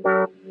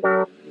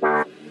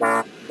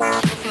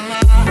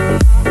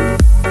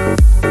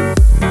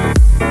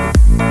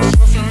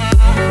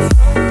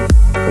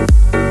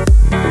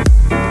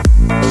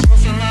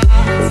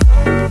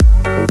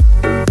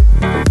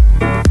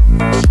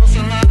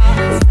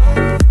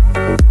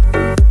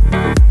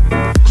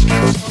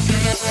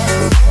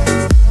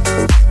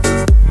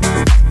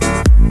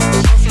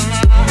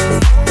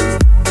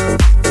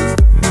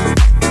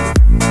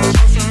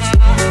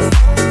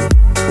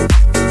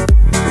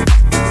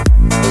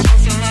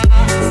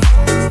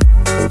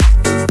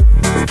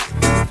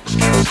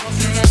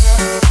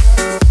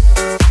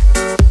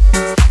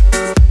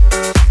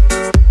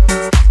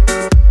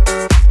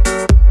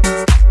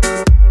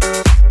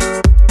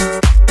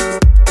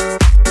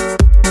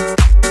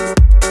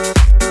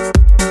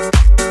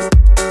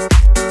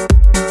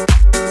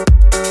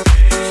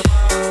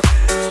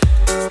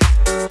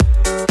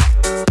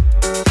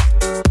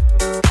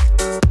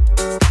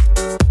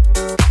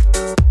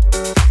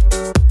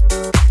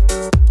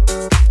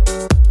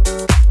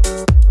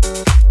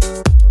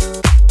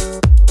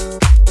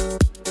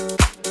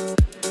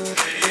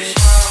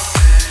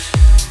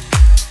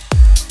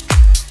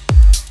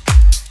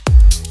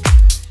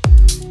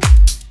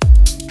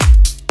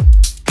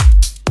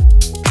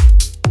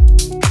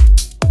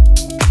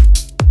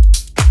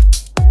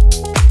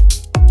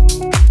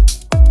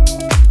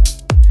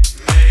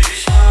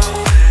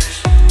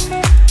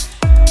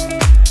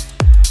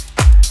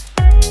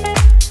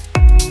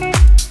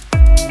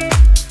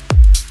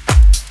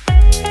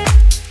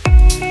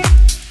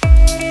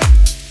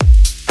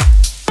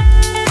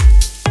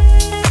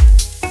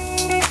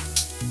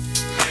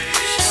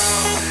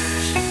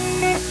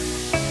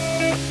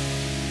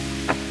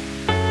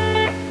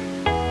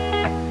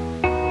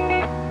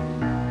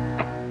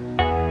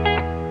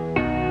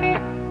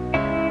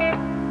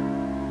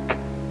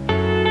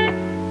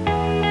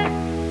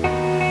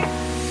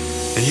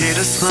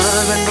 Jedes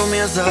Mal, wenn du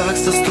mir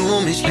sagst, dass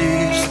du mich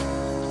liebst,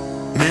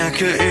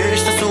 merke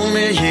ich, dass du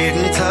mir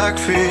jeden Tag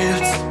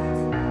fehlst.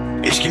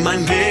 Ich geh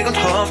meinen Weg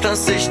und hoff,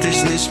 dass ich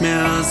dich nicht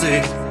mehr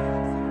seh,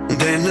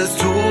 denn es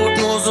tut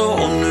nur so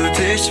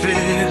unnötig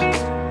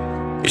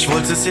weh. Ich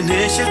wollte es dir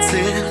nicht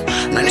erzählen,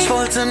 nein, ich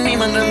wollte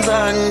niemandem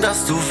sagen,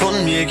 dass du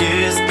von mir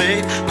gehst,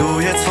 Babe. Du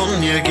jetzt von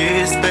mir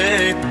gehst,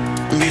 Babe.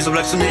 Und wieso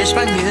bleibst du nicht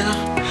bei mir?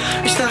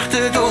 Ich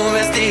dachte, du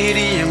wärst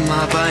die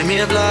immer bei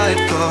mir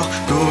bleibt, doch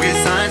du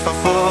gehst einfach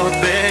fort,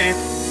 Babe.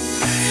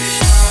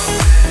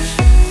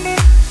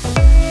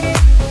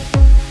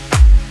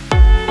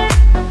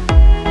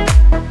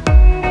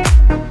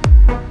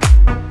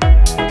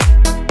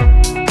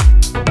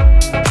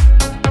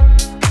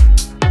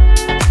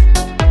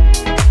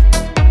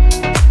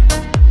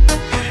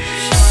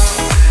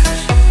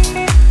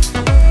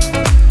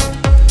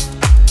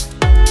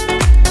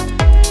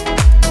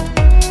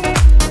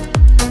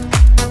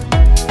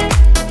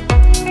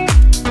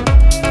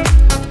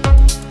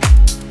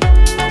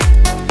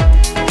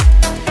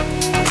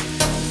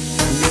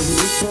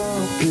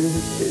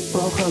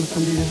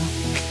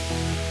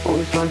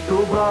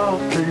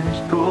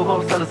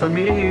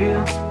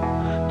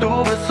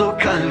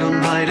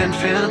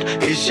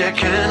 Ich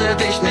erkenne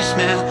dich nicht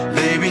mehr,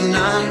 Baby,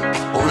 nein,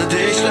 ohne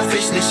dich schlaf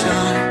ich nicht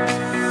ein.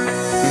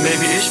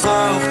 Baby, ich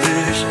brauch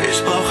dich,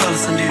 ich brauch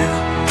alles an dir.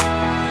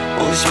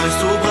 Und ich weiß,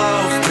 du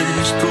brauchst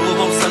mich, du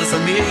brauchst alles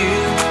an mir.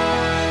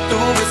 Du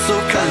bist so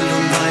kalt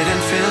und weit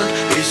entfernt,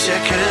 ich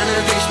erkenne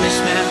dich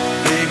nicht mehr,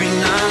 Baby,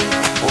 nein,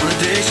 ohne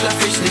dich schlaf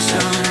ich nicht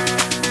ein.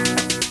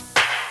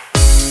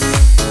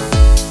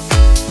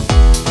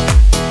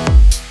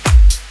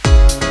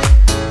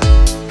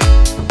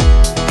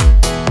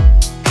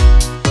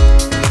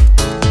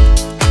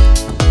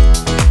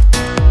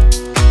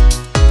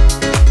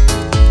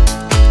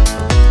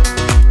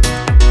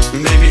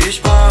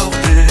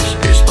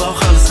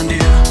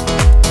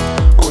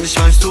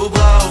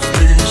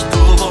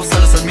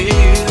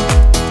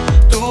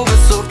 Du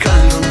bist so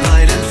kalt und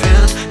weit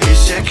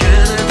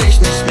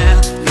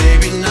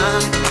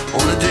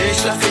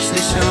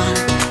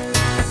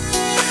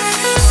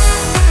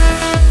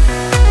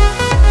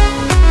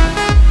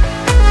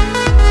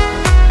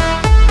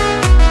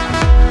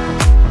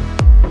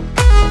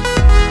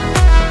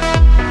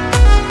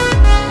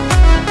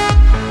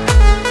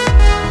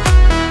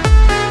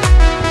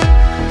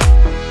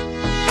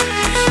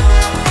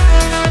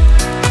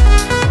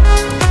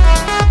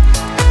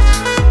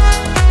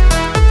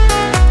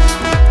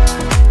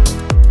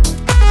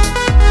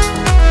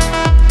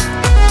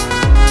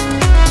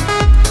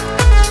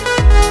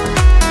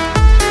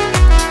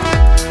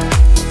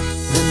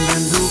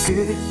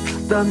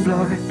dann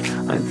bleibt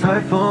ein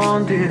Teil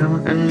von dir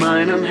in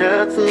meinem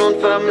Herzen und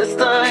vermisst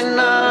deinen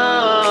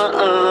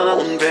Namen.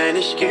 Und wenn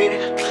ich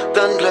gehe,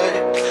 dann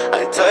bleibt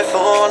ein Teil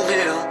von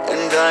mir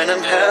in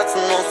deinem Herzen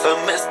und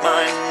vermisst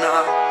meinen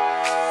Namen.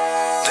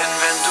 Denn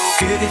wenn du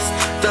gehst,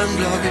 dann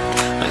bleibt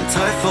ein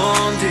Teil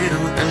von dir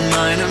in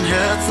meinem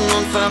Herzen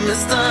und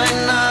vermisst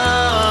deinen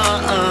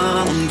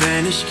Namen. Und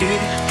wenn ich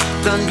gehe,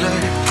 dann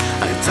bleibt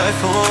ein Teil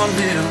von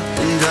mir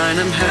in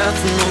deinem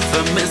Herzen und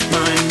vermisst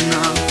meinen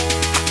Namen.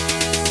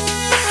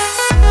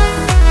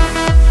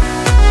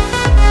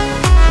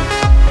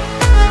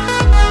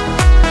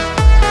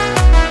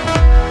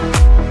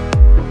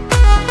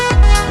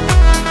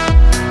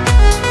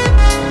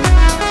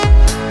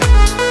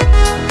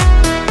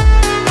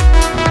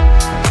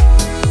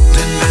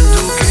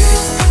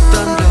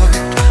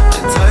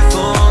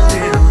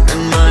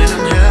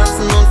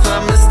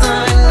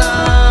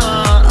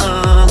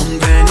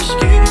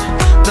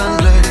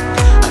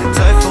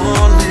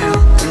 Von mir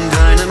in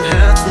deinem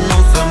Herzen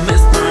und vermisst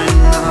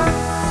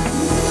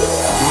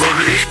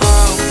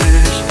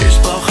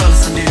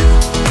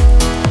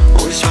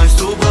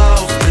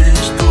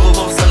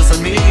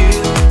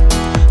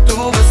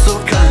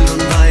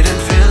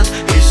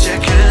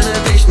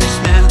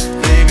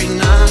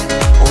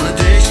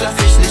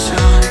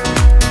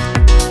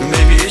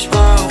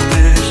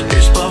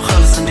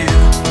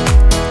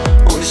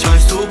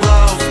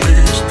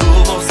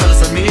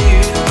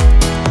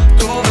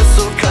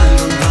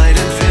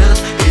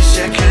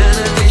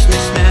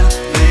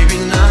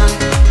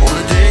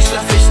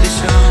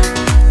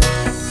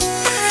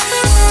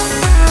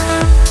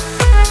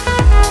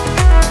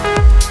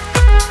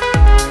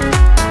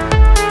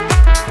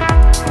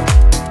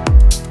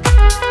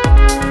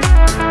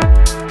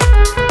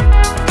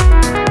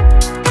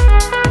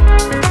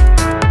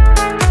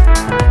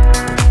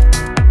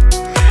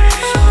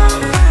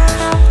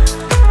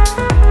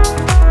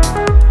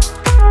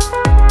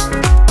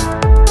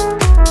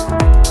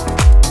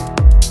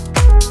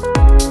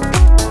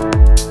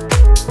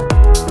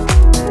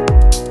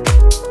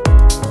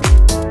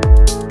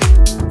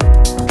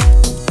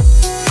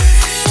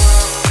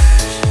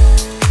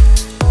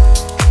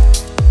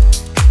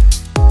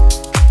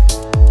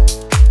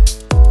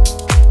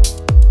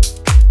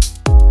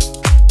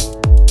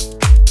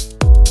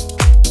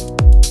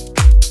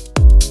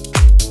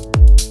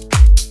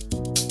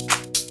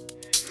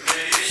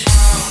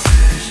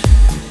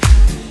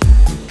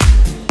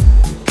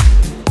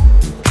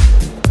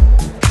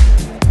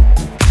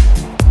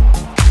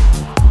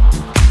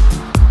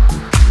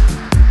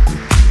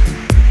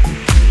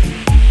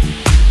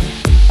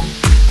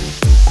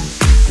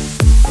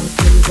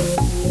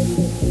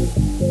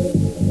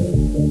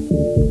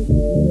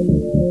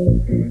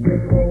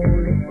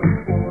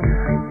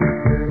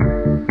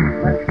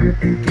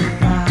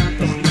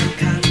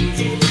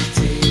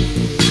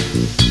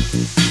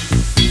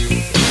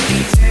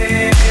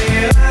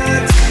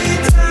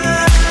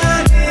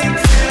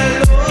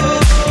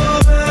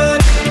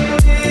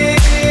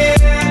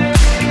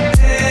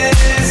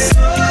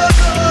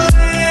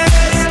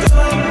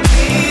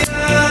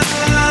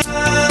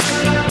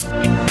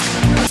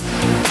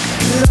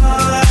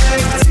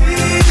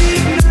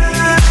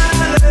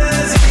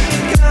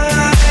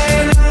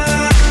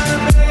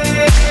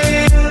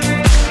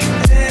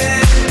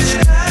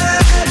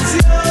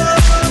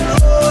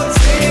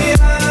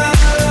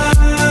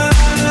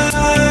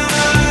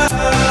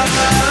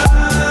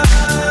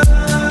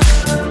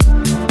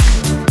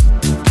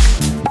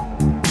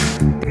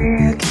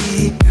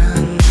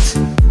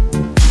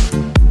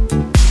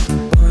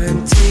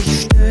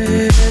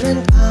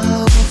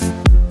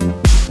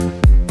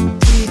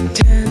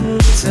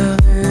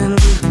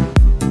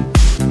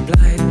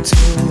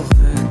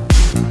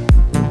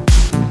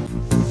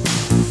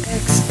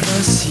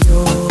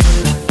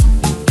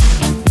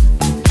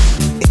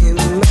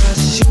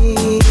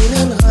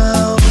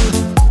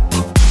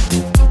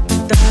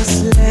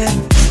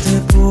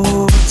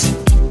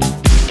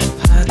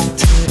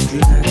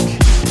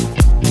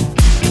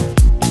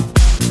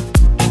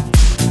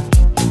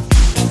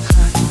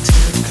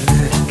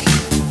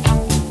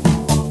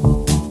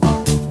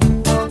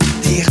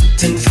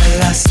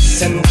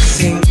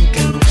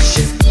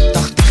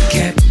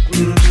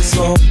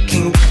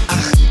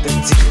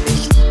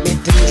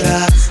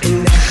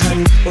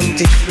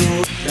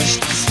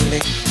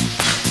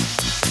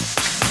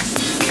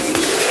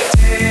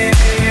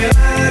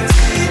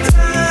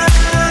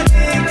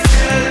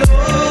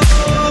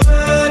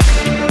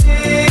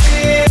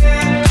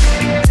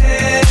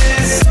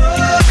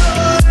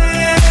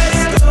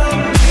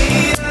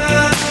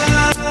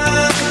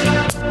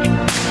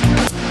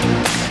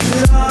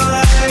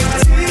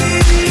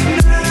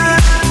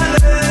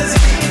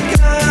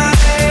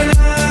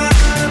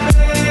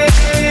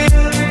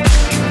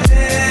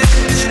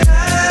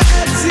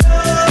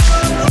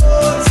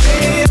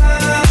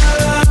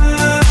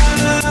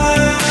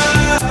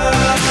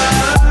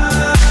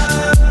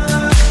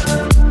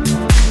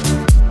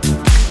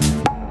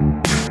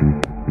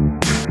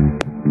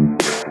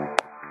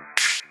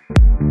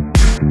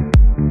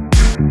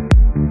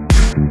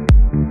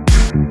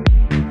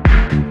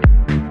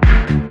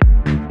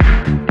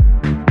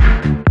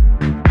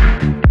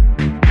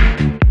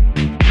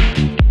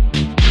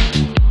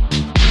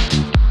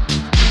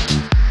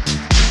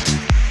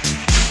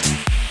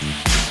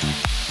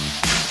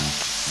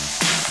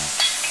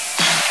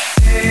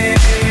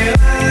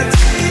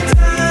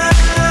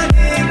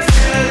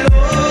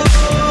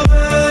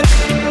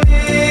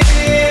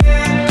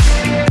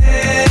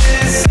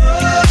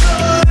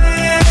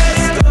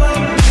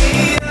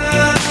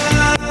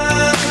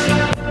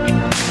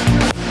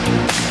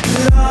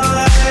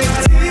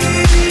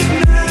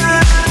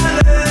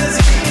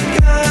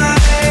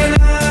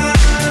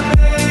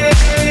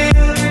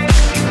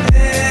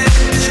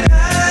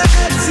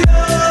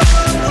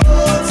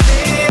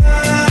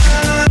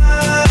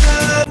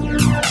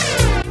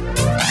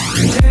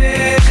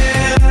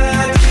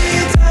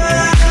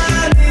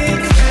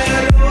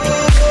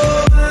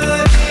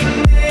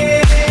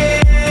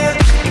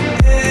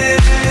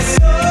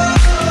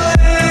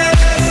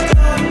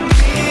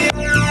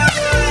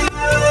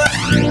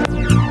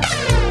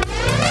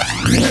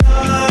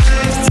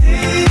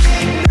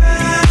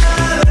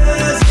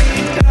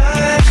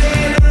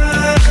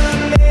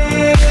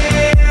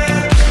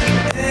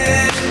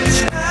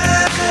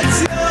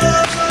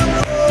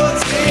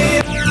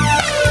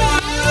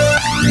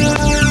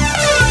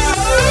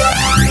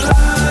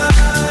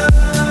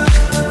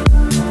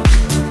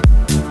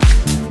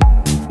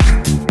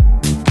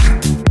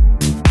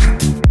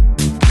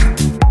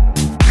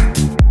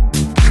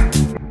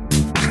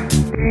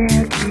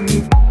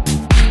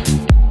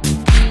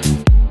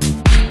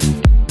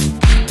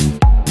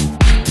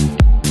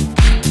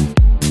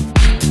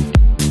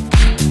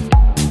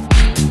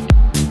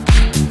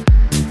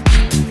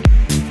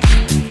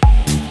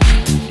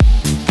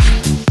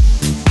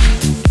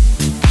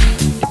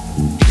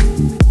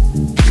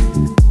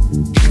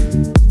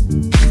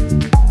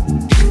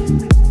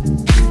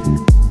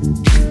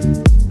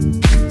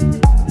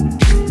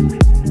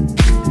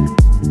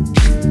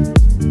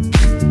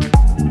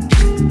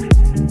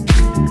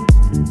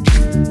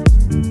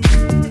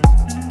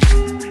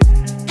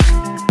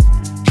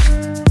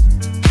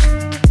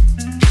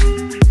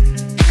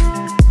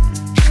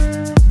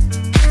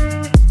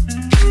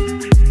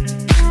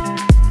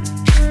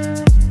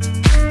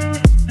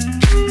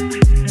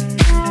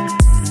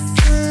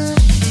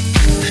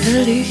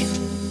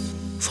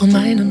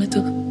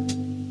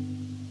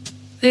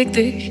Leg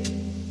dich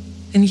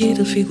in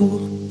jede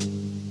Figur,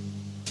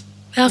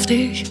 werf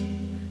dich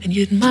in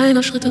jeden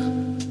meiner Schritte.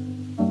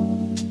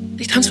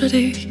 Ich tanz für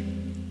dich,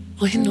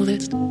 wohin du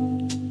willst.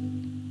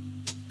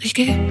 Ich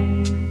geh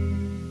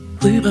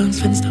rüber ans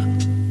Fenster,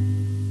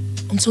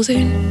 um zu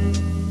sehen,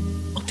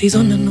 ob die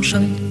Sonne noch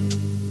scheint.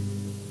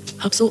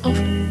 Hab so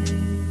oft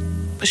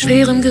bei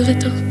schwerem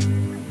Gewitter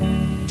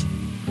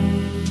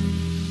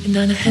in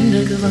deine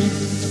Hände geweint.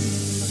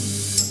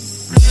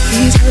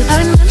 Wie soll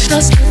ein Mensch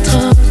das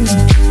ertragen,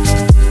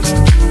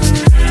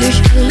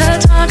 dich alle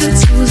Tage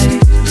zu sehen,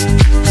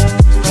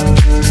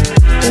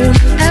 ohne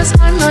es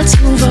einmal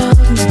zu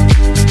wagen,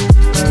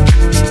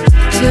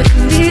 dir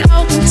in die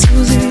Augen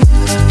zu sehen.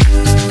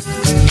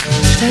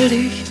 Stell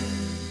dich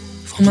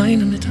vor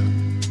meine Mitte,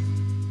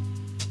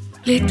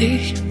 leg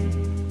dich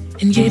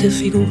in jede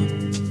Figur,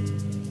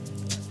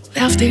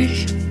 werf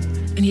dich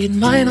in jeden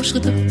meiner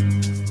Schritte.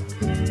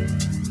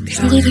 Ich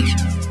führe dich,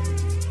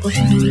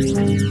 wohin du willst.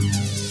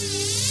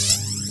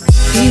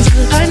 Wie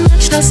soll ein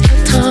Mensch das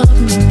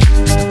ertragen,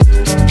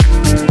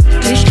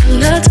 dich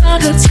alle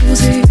Tage zu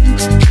sehen,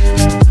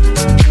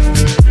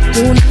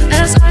 ohne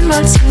es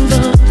einmal zu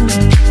wagen,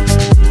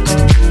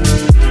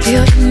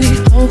 dir in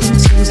die Augen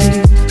zu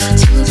sehen,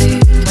 zu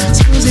sehen,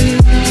 zu sehen,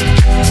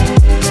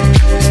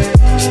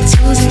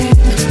 zu sehen,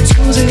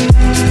 zu sehen.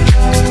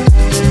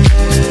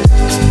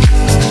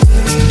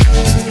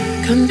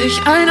 Könnte ich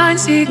einen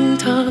einzigen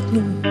Tag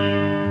nur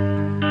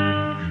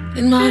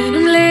in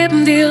meinem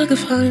Leben dir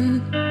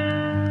gefallen,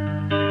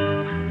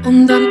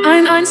 um dann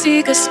ein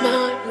einziges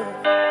Mal nur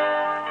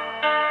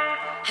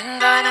in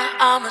deine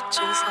Arme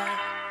zu fallen.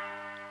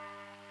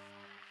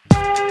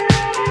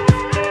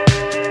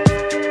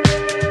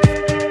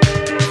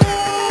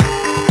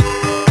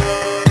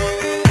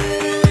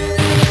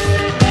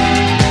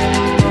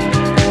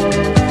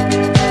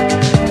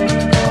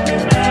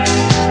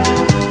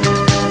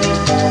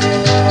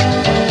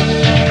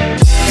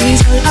 Wie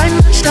soll ein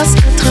Mensch das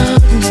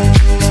ertragen,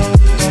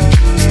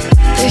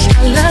 dich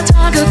alle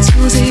Tage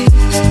zu sehen,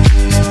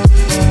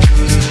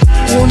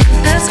 ohne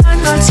es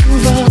einmal zu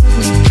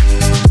wagen,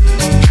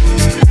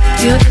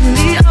 dir in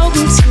die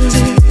Augen zu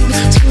sehen,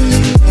 zu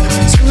sehen,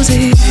 zu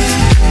sehen,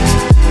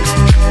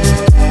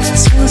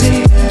 zu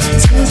sehen,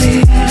 zu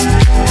sehen.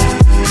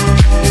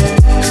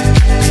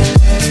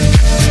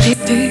 Leg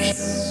dich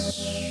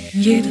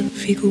in jede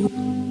Figur.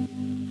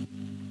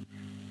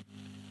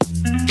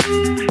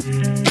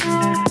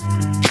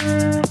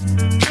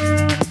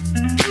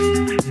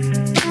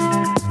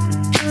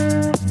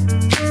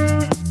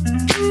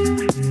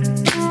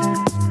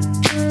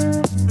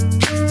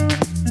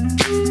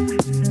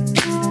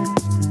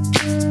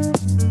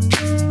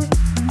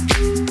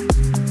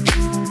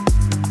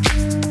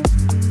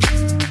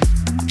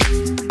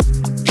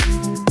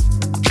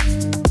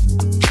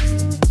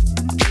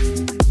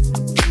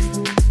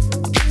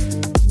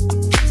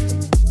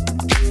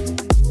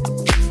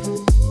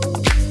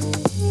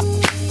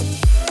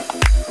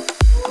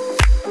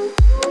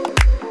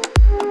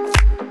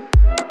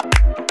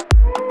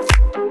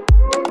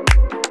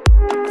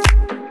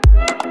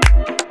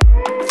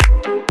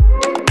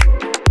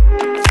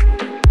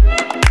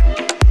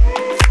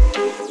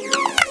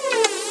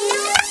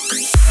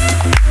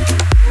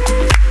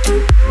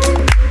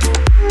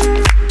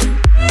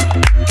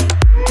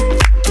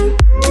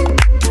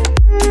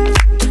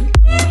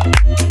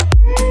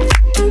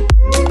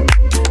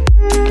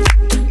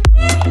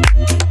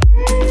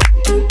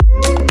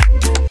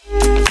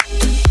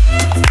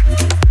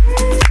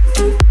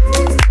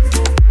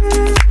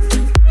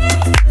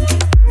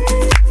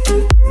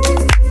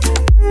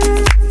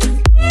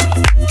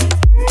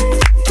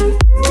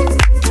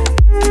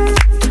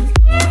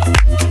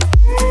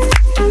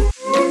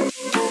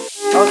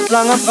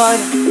 Langer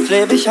Beine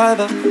kleb ich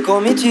halbe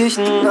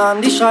Gummitierchen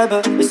an die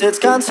Scheibe. Ich sitz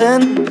ganz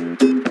hinten,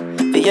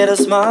 wie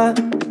jedes Mal,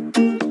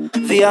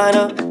 wie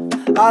eine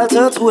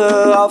alte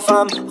Truhe auf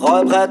am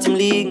Rollbrett im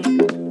Liegen.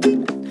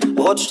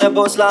 Rutscht der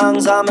Bus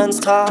langsam ins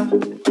Tal.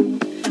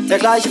 Der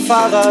gleiche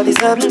Fahrer,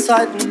 dieselben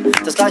Zeiten,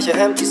 das gleiche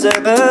Hemd,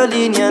 dieselbe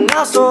Linie.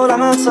 Nach so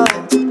langer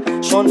Zeit,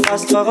 schon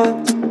fast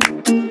verrückt.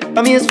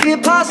 Bei mir ist viel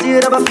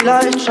passiert, aber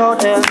vielleicht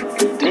schaut er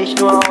nicht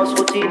nur aus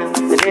Routine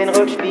in den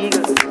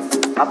Rückspiegel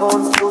ab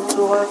und zu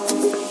zurück.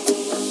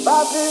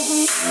 Was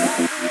ist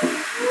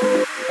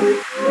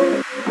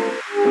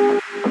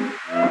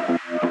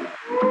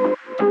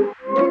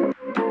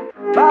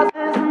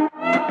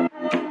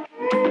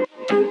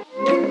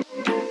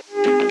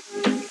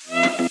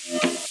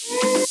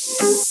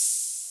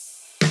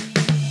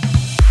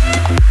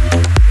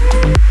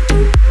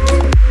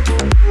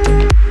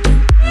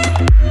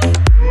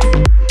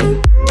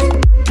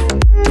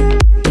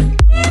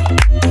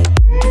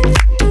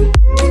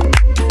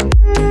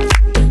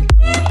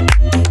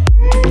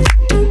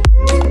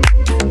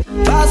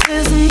was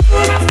ist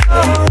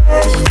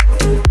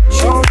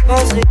schon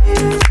passiert?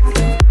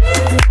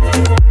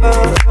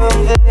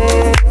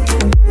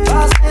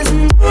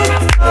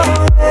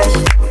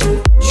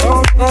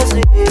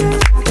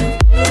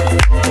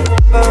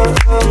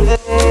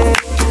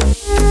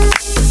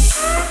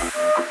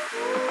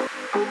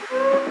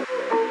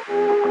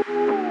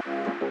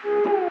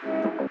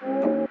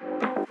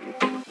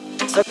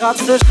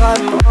 Zerkratzte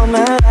Schreiben und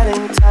mit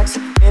einigen Tags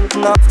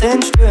hinten auf den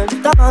Stühlen.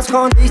 Damals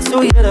konnte ich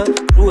zu jeder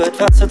Crew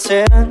etwas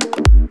erzählen.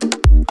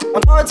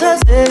 Und heute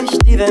seh ich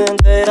die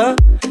Windräder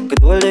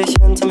geduldig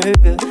hinterm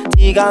Hügel,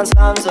 die ganz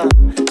langsam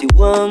die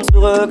Uhren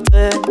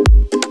zurückdrehen.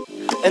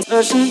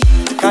 Inzwischen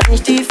kann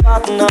ich die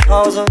Fahrten nach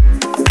Hause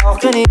auch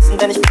genießen,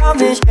 denn ich kam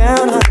nicht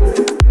gern heim.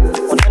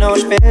 Und wenn nur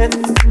spät,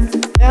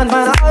 während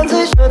meiner alten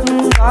sich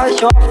schritten, sah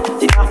ich oft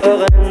die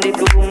Nachbarin die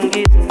Blumen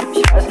gießen.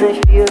 Ich weiß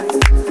nicht viel,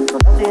 nur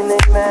dass sie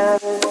nicht mehr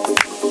will.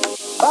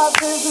 Was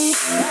ist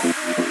denn?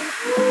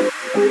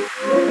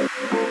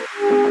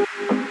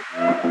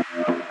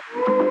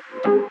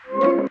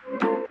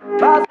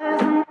 Was ist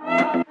denn?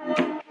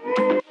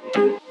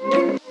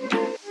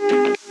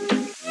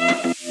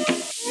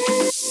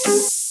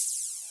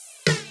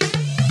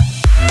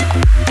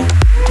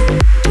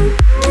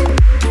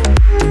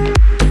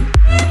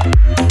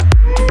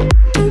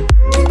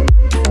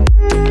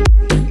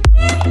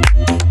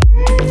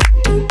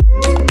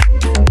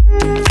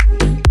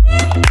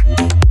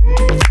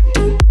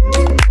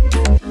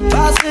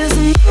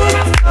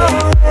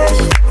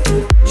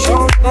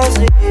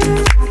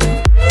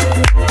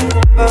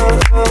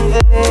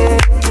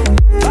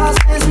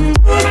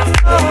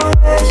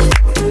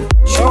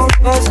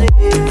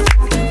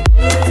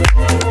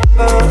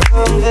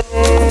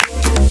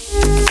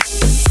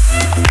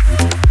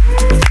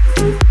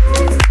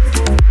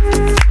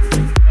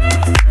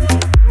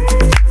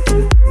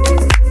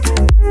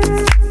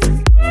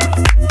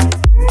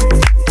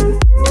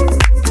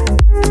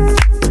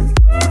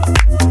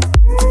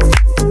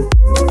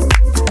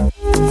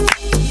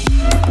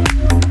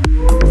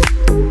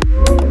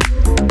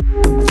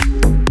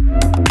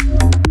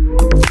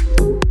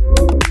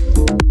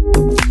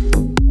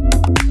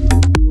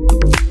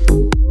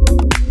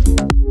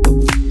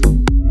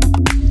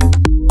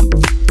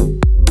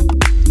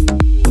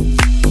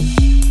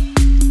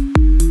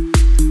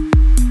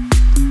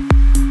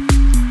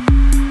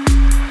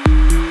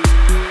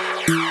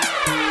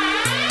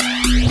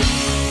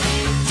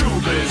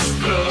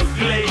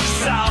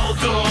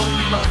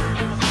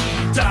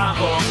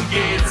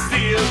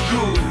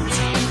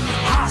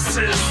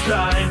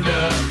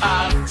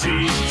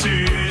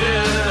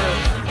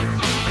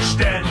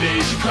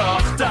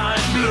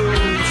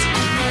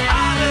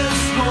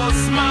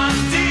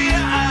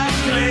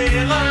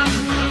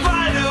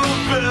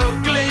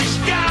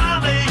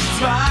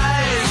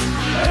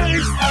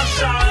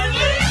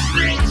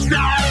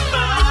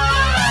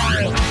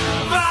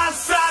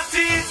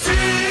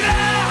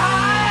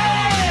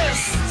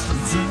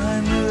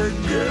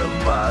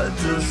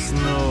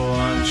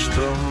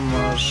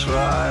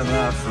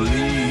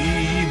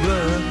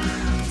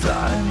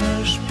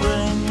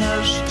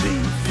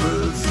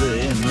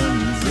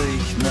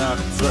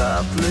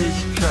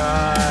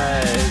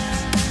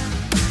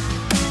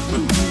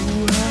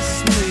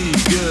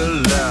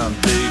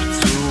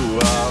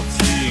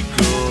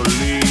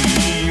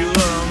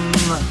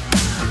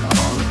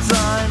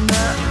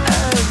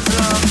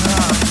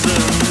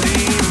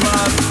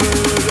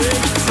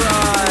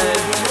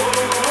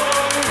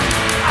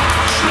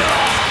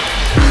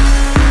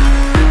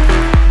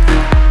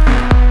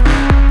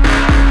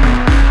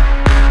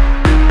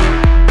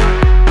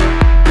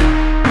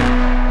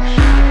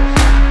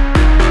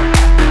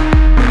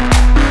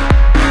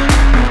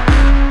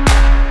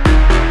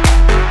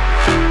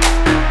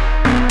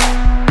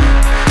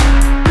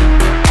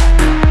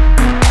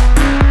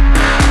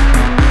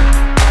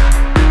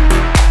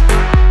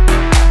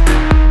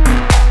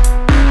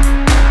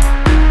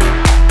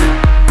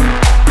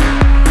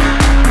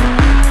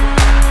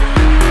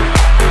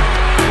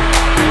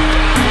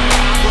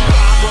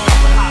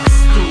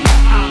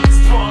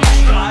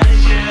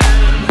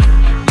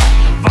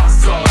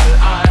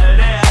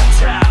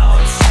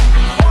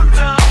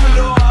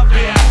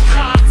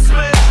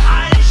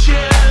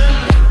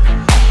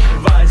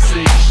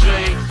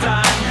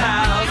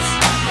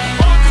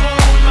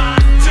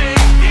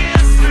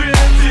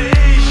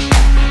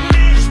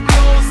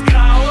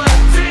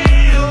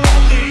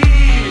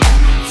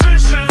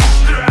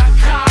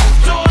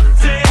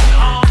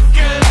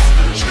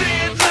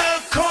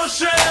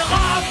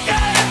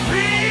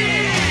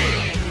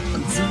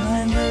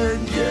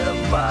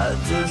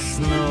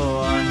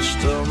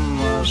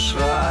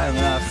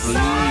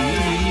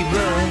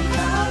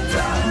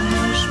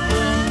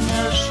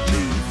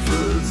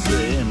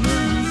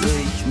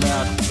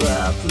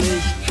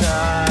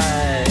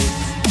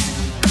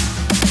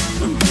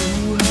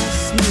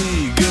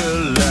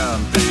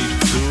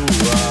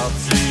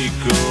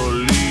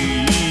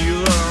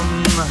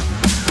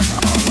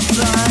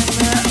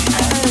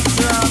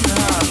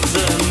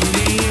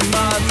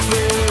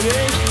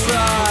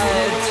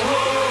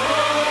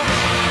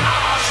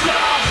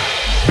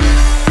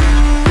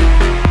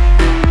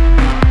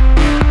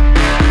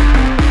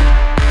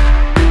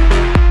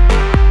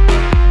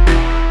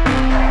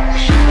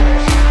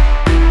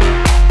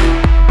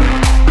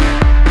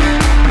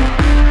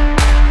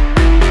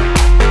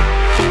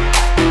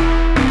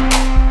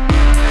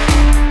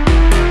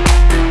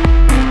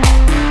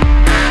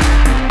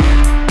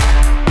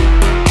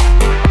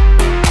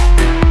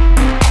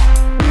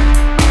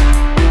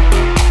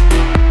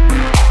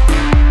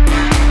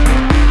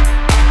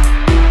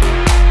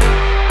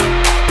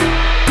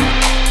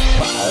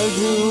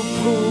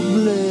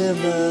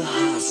 Probleme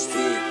hast,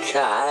 die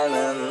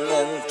keinen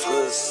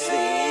interessieren,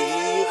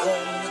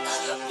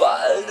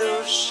 weil du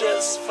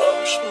Schiss vom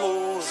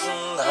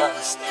Schmusen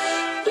hast,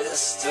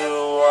 bist du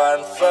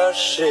ein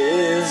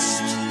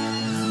Faschist.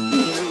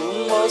 Du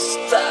musst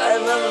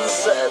deinen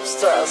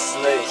Selbsthass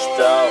nicht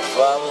auf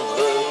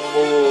andere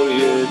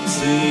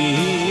projizieren,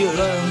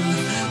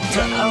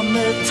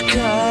 damit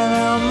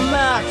keiner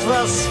merkt,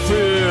 was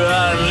für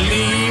ein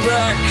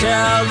lieber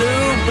Kerl du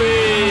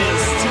bist.